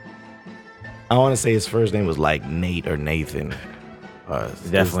 I want to say his first name was like Nate or Nathan.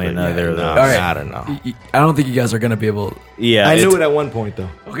 Definitely neither of those. All right. I don't know. I don't think you guys are going to be able. Yeah. I knew it at one point though.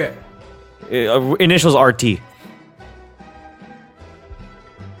 Okay. Initials RT.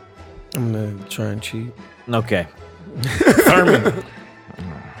 I'm gonna try and cheat. Okay. Thurman.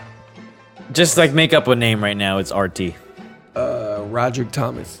 Just like make up a name right now. It's RT. Roderick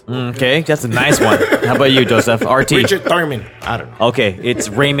Thomas. Okay, that's a nice one. How about you, Joseph? RT. Richard Thurman. I don't know. Okay, it's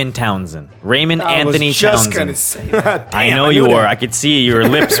Raymond Townsend. Raymond I Anthony was just Townsend. gonna say that. I know you were. I could see your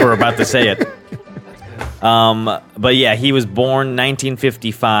lips were about to say it. But yeah, he was born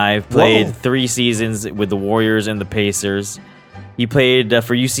 1955. Played Whoa. 3 seasons with the Warriors and the Pacers. He played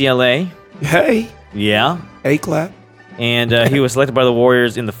for UCLA. Hey, Yeah, A clap. and he was selected by the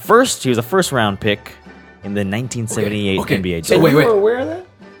Warriors in the first. He was a first-round pick in the 1978 Okay. NBA So draft. wait. You were aware of that?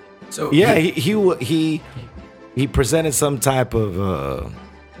 So Yeah, he presented some type of.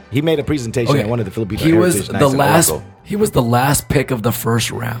 He made a presentation Okay. at one of the Filipino he was Heritage the Nights in last. Oracle. He was the last pick of the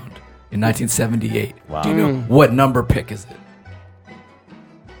first round in 1978. Wow. Do you know what number pick is it?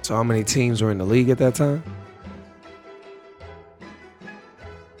 So how many teams were in the league at that time?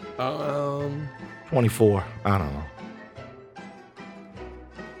 24. I don't know.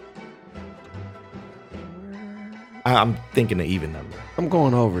 I'm thinking an even number. I'm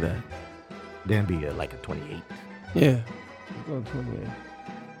going over that. Then be like a 28. Yeah. I'm going 28.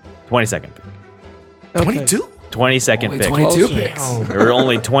 22nd pick. Okay. 22? 22nd Only pick. 22 Closer. picks. There were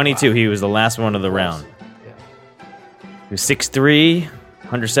only 22. He was the last one of the round. He was 6'3",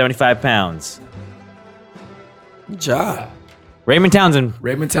 175 pounds. Good job. Raymond Townsend.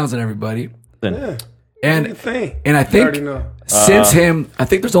 Raymond Townsend, everybody. Yeah. And Good thing. and I You already think know. since him, I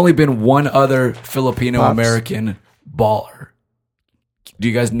think there's only been one other Filipino American baller. Do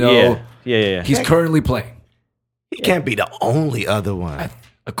you guys know? Yeah. He's currently playing. He can't be the only other one.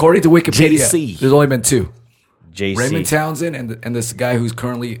 According to Wikipedia, JC. there's only been 2. JC. Raymond Townsend and this guy who's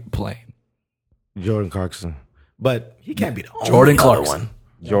currently playing. Jordan Clarkson. But he can't be the only Jordan other Clarkson. one.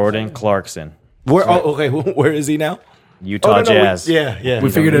 Jordan Clarkson. Where? Oh, okay. Where is he now? Utah no, Jazz. yeah.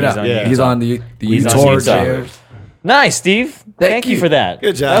 We figured it he's out. on Utah. He's on the He's on Utah Utah. Jazz. Nice, Steve. Thank you for that.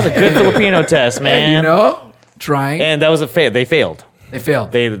 Good job. That was a good Filipino test, man. You know, trying. And that was a fail. They failed. They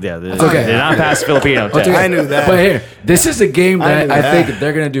failed. They okay. did not pass Filipino test. Okay. I knew that. But here, this is a game that knew I that. think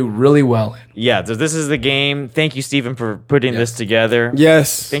they're going to do really well in. Yeah, so this is the game. Thank you, Stephen, for putting this together.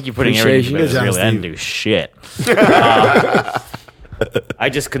 Yes. Thank you for putting Appreciate everything you. together. Good job, Really, I didn't Steve. do shit. I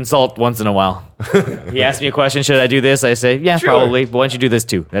just consult once in a while. He asked me a question. Should I do this? I say, yeah, probably. But why don't you do this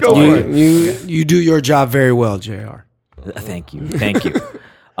too? That's all. I do. You do your job very well, JR. Thank you. Thank you.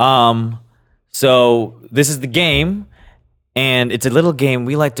 So this is the game, and it's a little game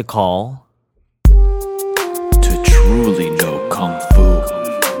we like to call To truly know Kung Fu,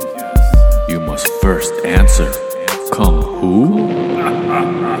 you must first answer Kung Fu.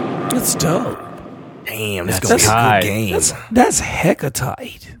 That's dope. Damn, this That's is gonna tight. be a good game. That's hecka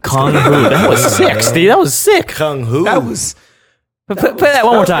tight. Kung Fu. That was sick, Steve. That was sick. Kung Fu. That was Play that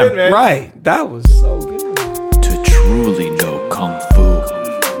one more time. right. That was so good. To truly know Kung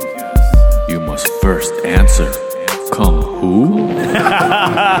Fu, you must first answer Kung Fu.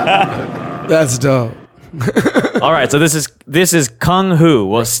 That's dope. All right, so this is Kung Fu.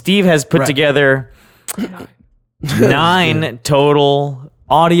 Well, Steve has put together 9 total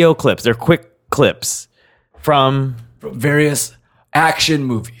audio clips. They're quick clips from Various action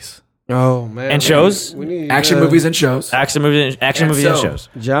movies. Oh man. and shows, We need Action movies and shows. action movies, and so- shows.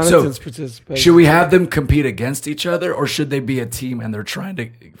 Jonathan's participation. Should we have them compete against each other, or should they be a team and they're trying to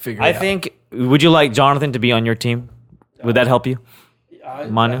figure it I out? think. Would you like Jonathan to be on your team? Would that help you,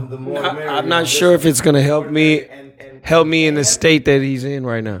 Manu? I'm not sure if it's gonna help me in the state that he's in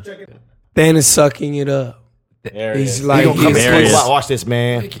right now. Dan is sucking it up. He's like Come There here, he is. watch this,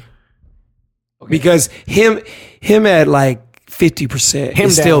 man. because him at like 50% Him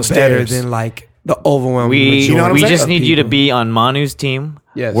is still better downstairs. than like the overwhelming We majority know what I'm we saying? just of need you to people. be on Manu's team.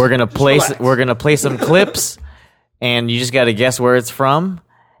 Yes. We're gonna play some clips, and you just got to guess where it's from.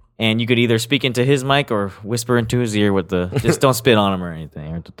 And you could either speak into his mic or whisper into his ear with the. Just don't spit on him or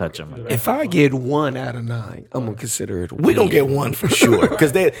anything, or to touch him. If I get 1 out of 9, I'm gonna consider it. We gonna get 1 for sure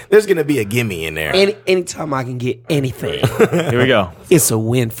because there's gonna be a gimme in there. Anytime I can get anything, Here we go. it's a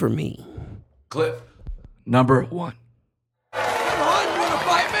win for me. Clip number 1. Come on, you wanna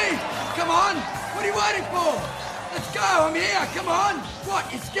fight me? Come on! What are you waiting for? Let's go, I'm here, come on!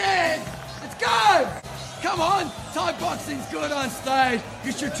 What, you scared? Let's go! Come on, Thai boxing's good on stage.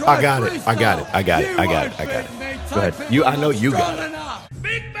 You should try I got it. freestyle. I got it. I got it. You I got won't it. I got beat it. me. Go ahead. Thai You. I people know are you got strong it. enough.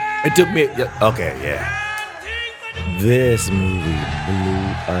 Big man! It took me. Okay, yeah. This movie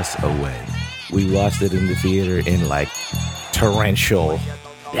blew us away. We watched it in the theater in like torrential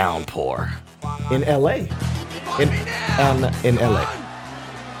downpour in L.A. In L.A.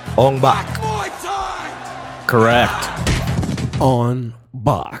 Ong Bak. Muay Thai! Correct. On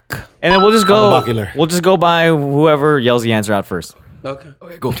Bach. And then we'll just go. Unpopular. We'll just go by whoever yells the answer out first. Okay.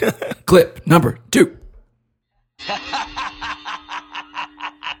 Okay, cool. Clip number 2.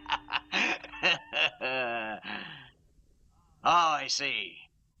 Oh, I see.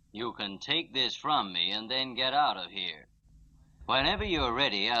 You can take this from me and then get out of here. Whenever you're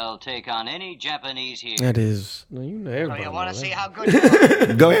ready, I'll take on any Japanese here. That is. No, you know So everybody. you want know to see that. how good you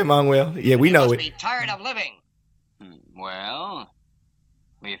are? Go ahead, Manuel. Yeah, we You know must it. be tired of living. Well,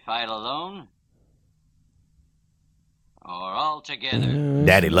 we fight alone or all together.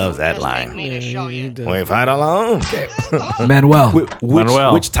 Daddy loves that Just take line. me to show you. We fight alone. Manuel.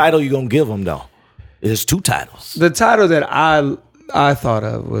 Manuel. Which title you gonna give him though? There's 2 titles. The title that I thought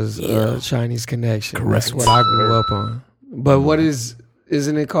of was Chinese Connection. Correct. That's what I grew up on. But what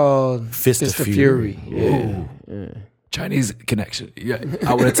isn't it called? Fist of Fury. Yeah. Chinese Connection. Yeah,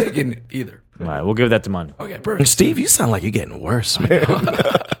 I would have taken either. All right, we'll give that to Manu. Okay, perfect. Steve, you sound like you're getting worse, man.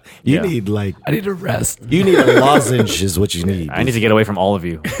 You Yeah. need like I need to rest. you need a lozenge is what you need. I need to get away from all of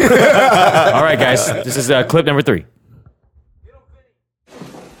you. All right, guys. This is clip number 3.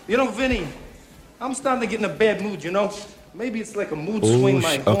 You know, Vinny, I'm starting to get in a bad mood, you know? Maybe it's like a mood Ooh, swing,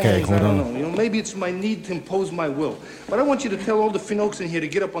 my okay, hormones, hold I don't on. know. You know, maybe it's my need to impose my will. But I want you to tell all the finokes in here to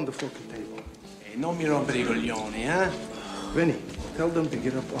get up on the fucking table. Hey, no mi rompere i coglioni, eh? Vinny, tell them to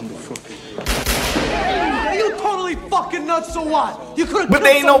get up on the fucking table. Are you totally fucking nuts or what? You could have. But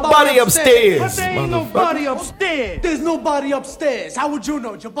there ain't nobody upstairs. But there ain't nobody upstairs. There's nobody upstairs. How would you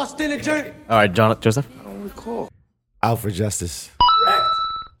know? Did you bust in a jerk? All right, Joseph. Out for justice.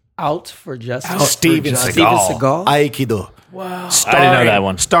 Out for Justice. Steven Justice. Seagal. Steven Seagal? Aikido. Wow. I didn't know that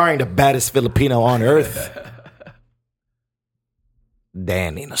one. Starring the baddest Filipino on earth.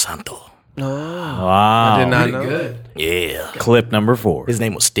 Dan Inosanto. Wow. I did not Pretty know. good. Yeah. Clip number 4. His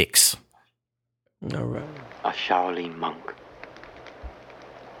name was Styx. All right. A Shaolin monk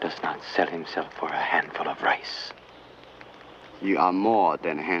does not sell himself for a handful of rice. You are more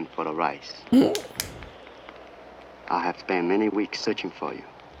than a handful of rice. I have spent many weeks searching for you.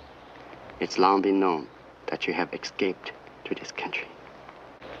 It's long been known that you have escaped to this country.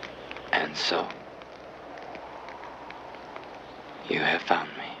 And so, you have found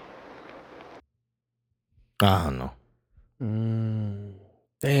me. I don't know.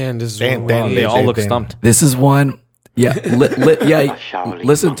 Damn, this is Dan- one Dan- where- They all look Dan- stumped. This is one. Yeah, yeah. Shaolin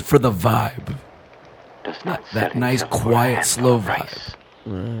Listen monk for the vibe. does not That sell nice, himself for a quiet, handful slow of vibe.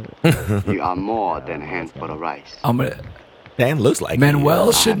 rice. You are more than a handful of rice. I'm gonna. Dan looks like Manuel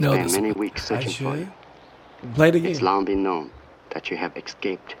I should have know spent this. many weeks searching for should. you. Play it It's again. long been known that you have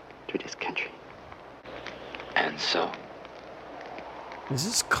escaped to this country. And so, Is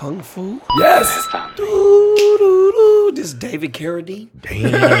this Kung Fu? you Yes. have found me. Doo-doo-doo. This is David Carradine.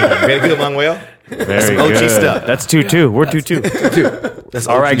 Damn. Very good, Manuel. Very OG good. stuff. That's 2-2. We're 2-2. That's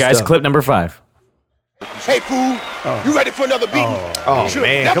All right, OG guys. stuff. Clip number 5. Hey, fool. You ready for another beating? Oh,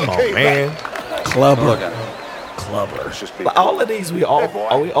 man. Come on, man. Clubber. But all of these, we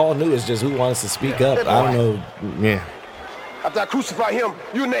all knew is just who wants to speak up. I don't know. Yeah. After I crucify him,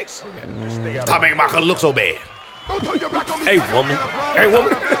 you next. Stop making my color look so bad. Don't turn your back on me. Hey, woman. Hey,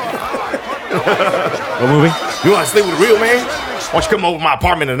 woman. What movie? You want to sleep with a real man? Why don't you come over to my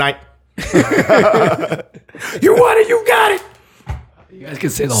apartment tonight? You want it? You got it. You guys can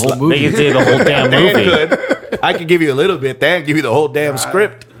say the whole They movie. can say the whole damn Dan movie. could. I could give you a little bit. Dan give you the whole damn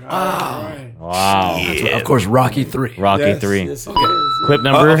script. Wow. Of course, Rocky 3. Rocky 3. Yes, it Okay. is. Clip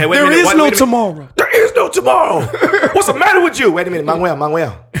number. Okay, wait a There minute. is Wait no a minute. tomorrow. There is no tomorrow. What's the matter with you? Wait a minute,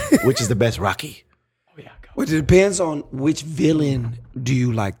 Manuel. Which is the best Rocky? Well, it depends on which villain do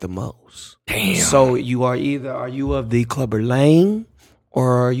you like the most. Damn. So you are you of the Clubber Lang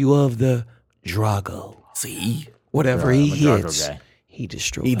or are you of the Drago? See, Whatever I'm he a Drago hits, guy. he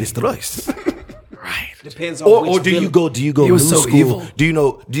destroys. he destroys. Right. Depends on Or which do you villain. go? Do you go He new was so school? evil. Do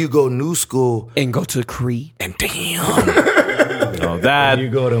you go new school And go to Creed. and damn, Oh, that. you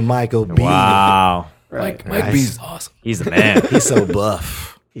go to Michael B. Wow. Mike Right. B's awesome. He's the man. He's so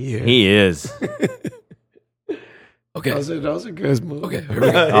buff. He is. Okay. Those are good movies. Okay. Here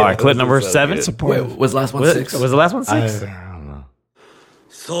we go. All right, clip number 7. Wait, was the last one Was 6? the last one 6? I don't know.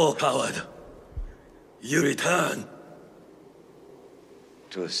 So, coward, you return.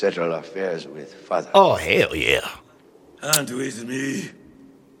 To settle affairs with father. Oh hell yeah! And with me.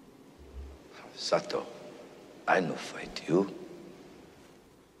 Sato, I no fight you.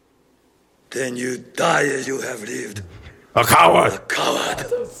 Then you die as you have lived. A coward. A coward.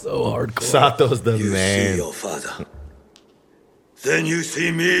 So hardcore. Sato's the You see man. your father. Then you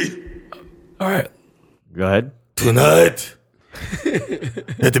see me. All right. Go ahead. Tonight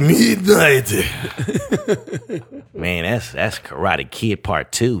at midnight. Man, that's Karate Kid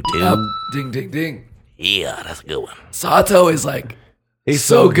Part 2, dude. Yep. Ding, ding, ding. Yeah, that's a good one. Sato is like, He's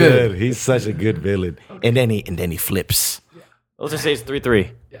so good. He's such a good villain. And then he flips. Let's just say it's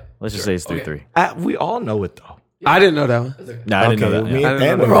 3-3. Yeah. Let's just say it's 3-3. We all know it though. I didn't know that one. No, I didn't know that. me Yeah. and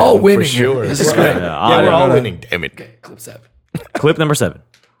Dan We're know all that winning for here. sure. This is great. Yeah, we're all I- winning. Damn it. Okay, clip 7. Clip number 7.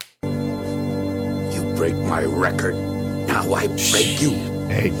 You break my record. Now I break you.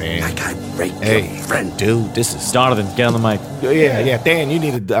 Hey man. Like I break Hey, your friend. dude, this is Jonathan, get on the mic. yeah. Dan, you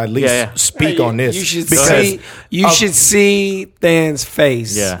need to at least Yeah. speak on this. You should because see. You should see Dan's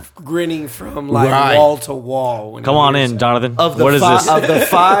face. Yeah. Grinning from like Right. wall to wall. when Come he on hears in, that. Jonathan. of the What is this? of the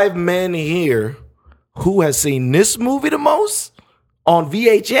 5 men here, who has seen this movie the most on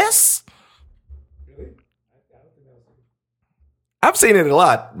VHS? I've seen it a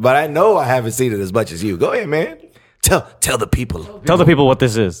lot, but I know I haven't seen it as much as you. Go ahead, man. Tell the people. Tell the people what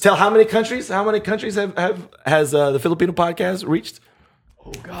this is. Tell how many countries? How many countries has the Filipino podcast reached?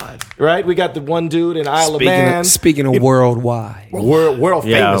 Oh, God. Right, we got the one dude in Isle of Man. Speaking of worldwide, World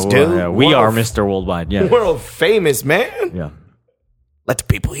Yeah, famous, dude. yeah, we World- are Mr. Worldwide. Yeah. World famous, man. Yeah. Let the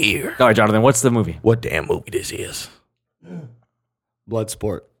people hear All right, Jonathan, what's the movie? what damn movie this is.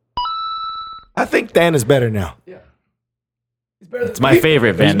 Bloodsport. I think Dan is better now. It's my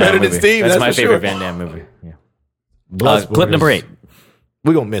favorite Van better Damme than movie. Steve, That's that's my for favorite sure. Van Damme movie. Yeah. Bloodsport Clip number is- 8.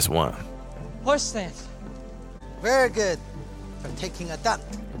 We're gonna miss one. Horse stance. Very good for taking a duck.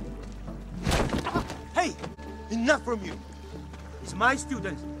 Hey, enough from you. It's my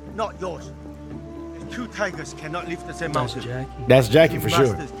students, not yours. And 2 tigers cannot lift the same mountain. That's Jackie for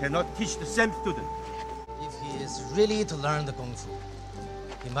sure. Masters cannot teach the same student. If he is really to learn the Kung Fu,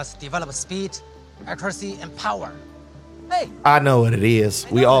 he must develop speed, accuracy, and power. Hey, I know what it is.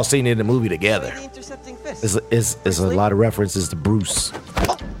 We all seen it in the movie together. the intercepting fist. It's a lot of references to Bruce.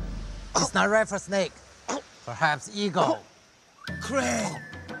 It's not right for snake. Perhaps eagle. Cran!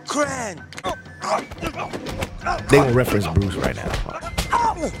 Cran! They gonna reference Bruce right now.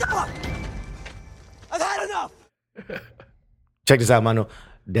 I've had enough! Check this out, Mano.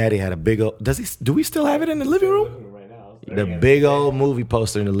 Daddy had a big old. Do we still have it in the living room? The big old movie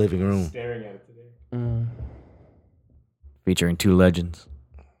poster in the living room. Featuring 2 legends.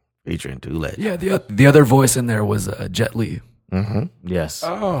 Featuring 2 legends. Yeah, the other voice in there was Jet Li. Yes.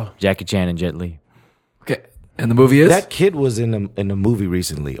 oh, Jackie Chan and Jet Li. Okay. And the movie is? That kid was in a movie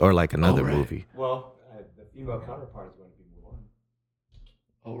recently, or like another right. movie. Well, the female counterpart is going to be Mulan.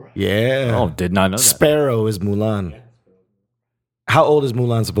 Oh, right. Yeah. Oh, did not know that. Sparrow is Mulan. How old is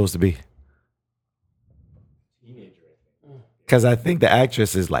Mulan supposed to be? Because I think the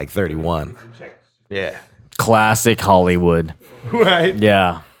actress is like 31. Yeah. Classic Hollywood. Right.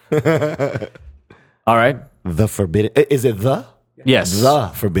 Yeah. All right. The Forbidden. Is it the? Yes.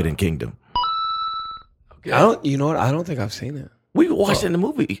 The Forbidden Kingdom. Okay. I don't. You know what? I don't think I've seen it. We watched it in the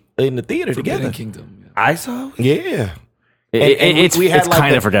movie in the theater Forbidden together. Kingdom. Yeah. I saw. Yeah. It's had like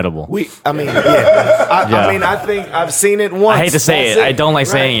kind the- of forgettable. I mean, yeah. I Yeah. mean, I think I've seen it once. I hate to say That's it. I don't like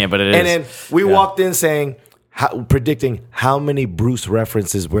saying it, but it is. And then we Yeah. walked in saying, predicting how many Bruce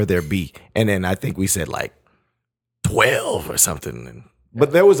references will there be, and then I think we said like 12 or something.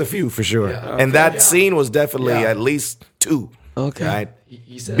 But there was a few for sure, and that scene was definitely at least 2. Okay. Right?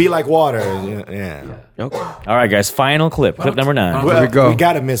 He said, Be like water. Yeah. Okay. All right, guys. Final clip. Clip number 9. Well, we go. we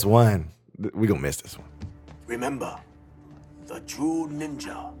gotta miss one. We gonna miss this one. Remember, the true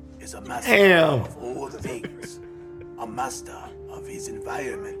ninja is a master Damn. of all things. A master of his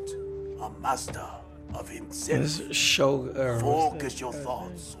environment. A master of himself. This show. Focus your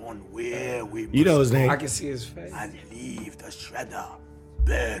thoughts on where we You know his name. I can see his face. and leave the shredder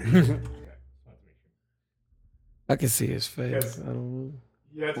buried. I can see his face. I don't know.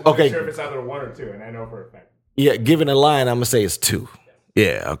 You have to Okay. make sure if it's either 1 or 2, and I know for a fact. Yeah, given a line, I'm gonna say it's 2.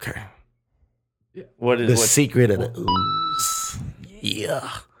 Yeah. Okay. What is The what- Secret of the Ooze. Yeah.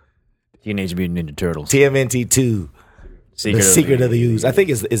 Teenage Mutant Ninja Turtles. TMNT 2. The Secret of the Ooze. I think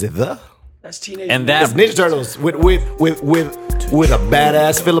is it the? That's Teenage And It's that Ninja Turtles with a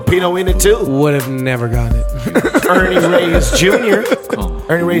badass Filipino in it too. would have never gotten it. Ernie Reyes Jr.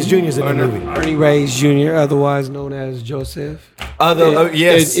 Ernie Reyes Jr. is in the movie. Ernie Reyes Jr., otherwise known as Joseph.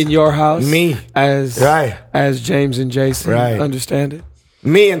 Yes. In your house. Me. As James and Jason. Right. Understand it?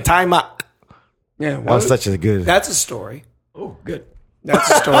 Me and Taimak. Yeah. That was such a good. That's a story. Oh, good. That's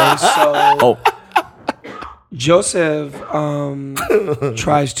a story. So Joseph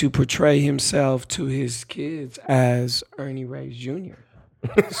tries to portray himself to his kids as Ernie Reyes Jr.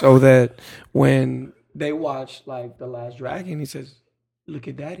 so that when they watch like The Last Dragon, he says, "Look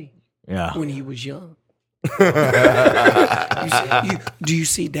at Daddy." Yeah. When he was young. Do you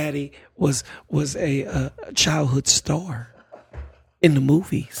see Daddy was a childhood star in the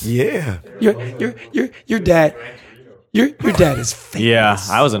movies? Yeah. Your dad. Your dad is famous. Yeah,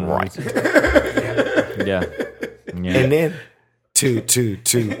 I was in right. Yeah. And then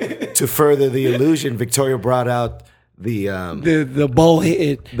to further the illusion, Victoria brought out the bowl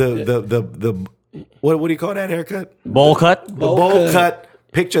head. The what do you call that haircut? Bowl cut? The bowl cut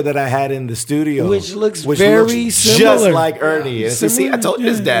picture that I had in the studio, Which looks very similar. just like Ernie. And see, I told you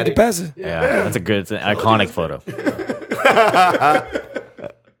his daddy. Yeah, that's it's an iconic photo.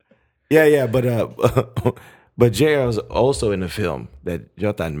 Yeah, but JR was also in the film that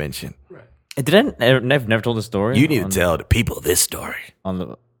Jotan mentioned. Did I never told the story? You need to tell the people this story. On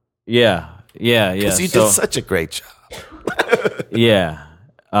the yeah. Because you did such a great job. Yeah.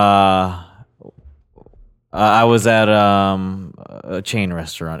 I was at a chain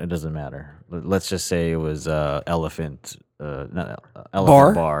restaurant. It doesn't matter. Let's just say it was Elephant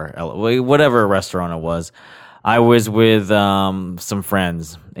Bar, whatever restaurant it was. I was with some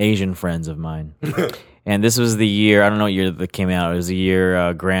friends, Asian friends of mine. And this was the year, I don't know what year that came out. It was the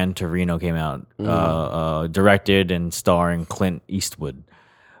year Gran Torino came out, directed and starring Clint Eastwood,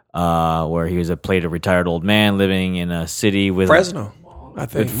 where he played a retired old man living in a city with Fresno. I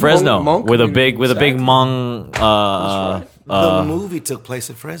think with Fresno Hmong with a community. big Hmong. The movie took place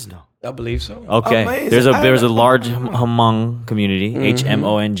at Fresno. I believe so. Okay, Amazing. there's a large Hmong community,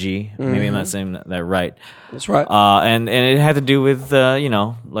 HMONG. Maybe I'm not saying that right. That's right. And it had to do with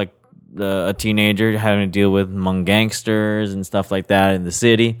like a teenager having to deal with Hmong gangsters and stuff like that in the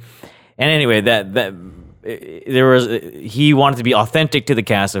city. And anyway, he wanted to be authentic to the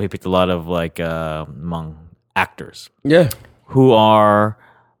cast, so he picked a lot of like Hmong actors. Yeah. Who are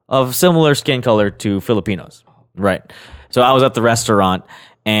of similar skin color to Filipinos. Right. So I was at the restaurant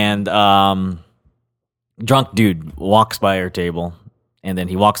and drunk dude walks by our table and then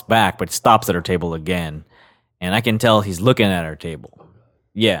he walks back but stops at our table again. And I can tell he's looking at our table.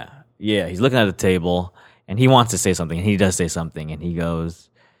 Yeah, he's looking at the table and he wants to say something and he does say something and he goes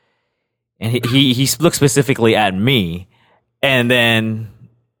and he looks specifically at me and then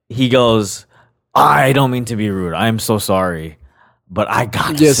he goes, "I don't mean to be rude. I'm so sorry. But I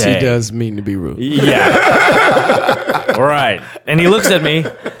got to say." Yes, he does mean to be rude. Yeah. Right. And he looks at me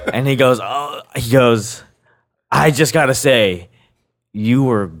and he goes, "I just got to say, you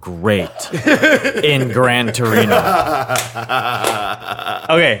were great in Gran Torino."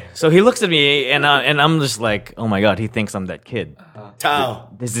 Okay. So he looks at me and I'm just like, oh my God, he thinks I'm that kid. Tao.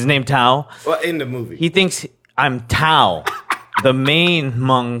 Is his name Tao? Well, in the movie. He thinks I'm Tao. The main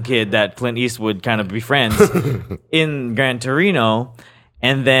Hmong kid that Clint Eastwood kind of befriends in Gran Torino.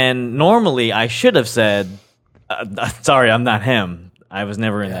 And then normally I should have said, sorry, I'm not him. I was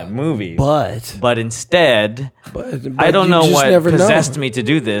never in that movie. But instead, I don't know what possessed me to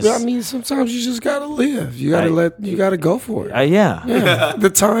do this. I mean, sometimes you just gotta live. You gotta go for it. Yeah. The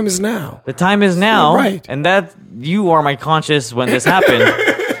time is now. The time is now. Right. And that you are my conscience when this happened.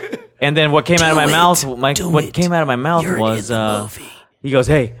 And then what came out of my mouth? What came out of my mouth was he goes,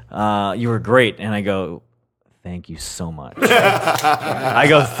 "Hey, you were great," and I go, "Thank you so much." I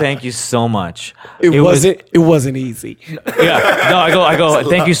go, "Thank you so much." It wasn't easy. Yeah, no, I go,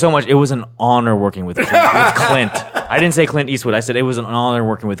 "Thank you so much." It was an honor working with Clint. I didn't say Clint Eastwood. I said it was an honor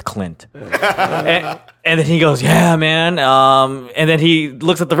working with Clint. And then he goes, "Yeah, man." And then he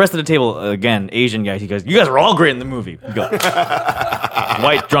looks at the rest of the table again, Asian guys. He goes, "You guys are all great in the movie." You go,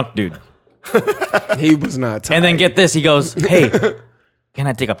 white drunk dude. He was not tired. And then get this, he goes, "Hey, can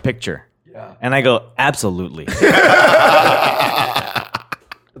I take a picture?" Yeah. And I go, "Absolutely."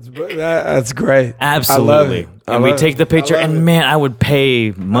 That's great. Absolutely. And we take the picture, and it. man, I would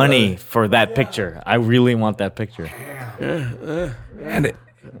pay money for that picture. I really want that picture. And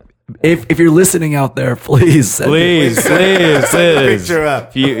If you're listening out there, please send Please. Picture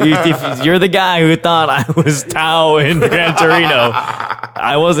up. If you're the guy who thought I was Tao in Gran Torino,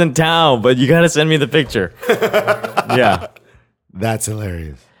 I wasn't Tao, but you got to send me the picture. Yeah. That's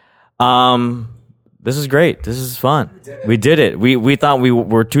hilarious. This is great. This is fun. We did it. We thought we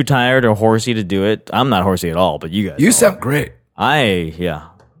were too tired or horsey to do it. I'm not horsey at all, but you guys. You sound great. Yeah,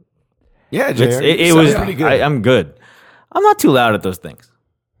 Jay. It was pretty good. I'm good. I'm not too loud at those things.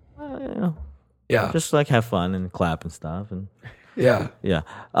 Yeah. Just like have fun and clap and stuff and Yeah. yeah.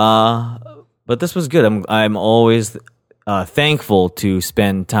 But this was good. I'm always thankful to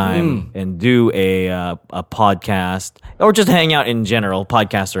spend time and do a podcast or just hang out in general,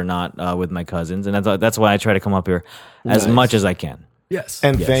 podcast or not, with my cousins, and that's why I try to come up here as much as I can. Yes.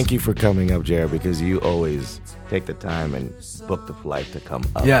 And thank you for coming up, Jared, because you always take the time and book the flight to come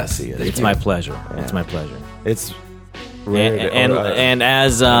up. Yes. and see us. It's my pleasure. It's my pleasure. It's And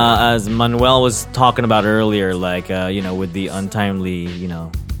as Manuel was talking about earlier, like with the untimely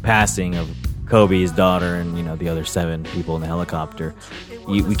passing of Kobe's daughter and the other 7 people in the helicopter,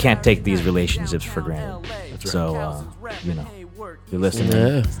 we can't take these relationships for granted. So if you're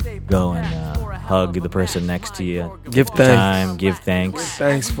listening, go and hug the person next to you. Give thanks. Give thanks.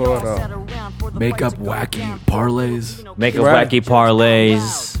 Thanks for it all. Make up wacky parlays. Make up wacky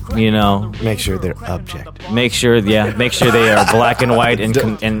parlays. Make sure they're object. Make sure they are black and white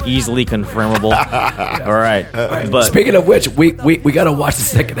and easily confirmable. All right. But speaking of which, we got to watch the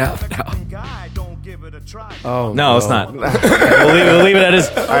second half now. Oh no, it's not. We'll leave it as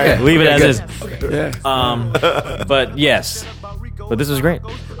is. Okay. Leave it as is. Yeah. But yes. But this was great.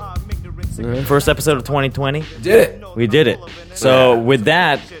 First episode of 2020. We did it. So with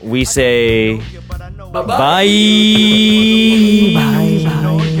that, we say bye.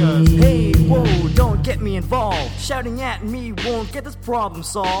 Hey, whoa, don't get me involved. Shouting at me won't get this problem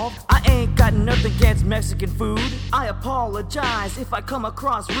solved. I ain't got nothing against Mexican food. I apologize if I come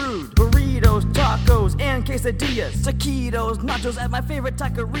across rude. Burritos, tacos, and quesadillas. Taquitos, nachos at my favorite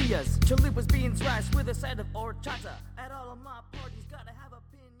taquerias. Chalupas, beans, rice with a side of horchata. At all of my parties.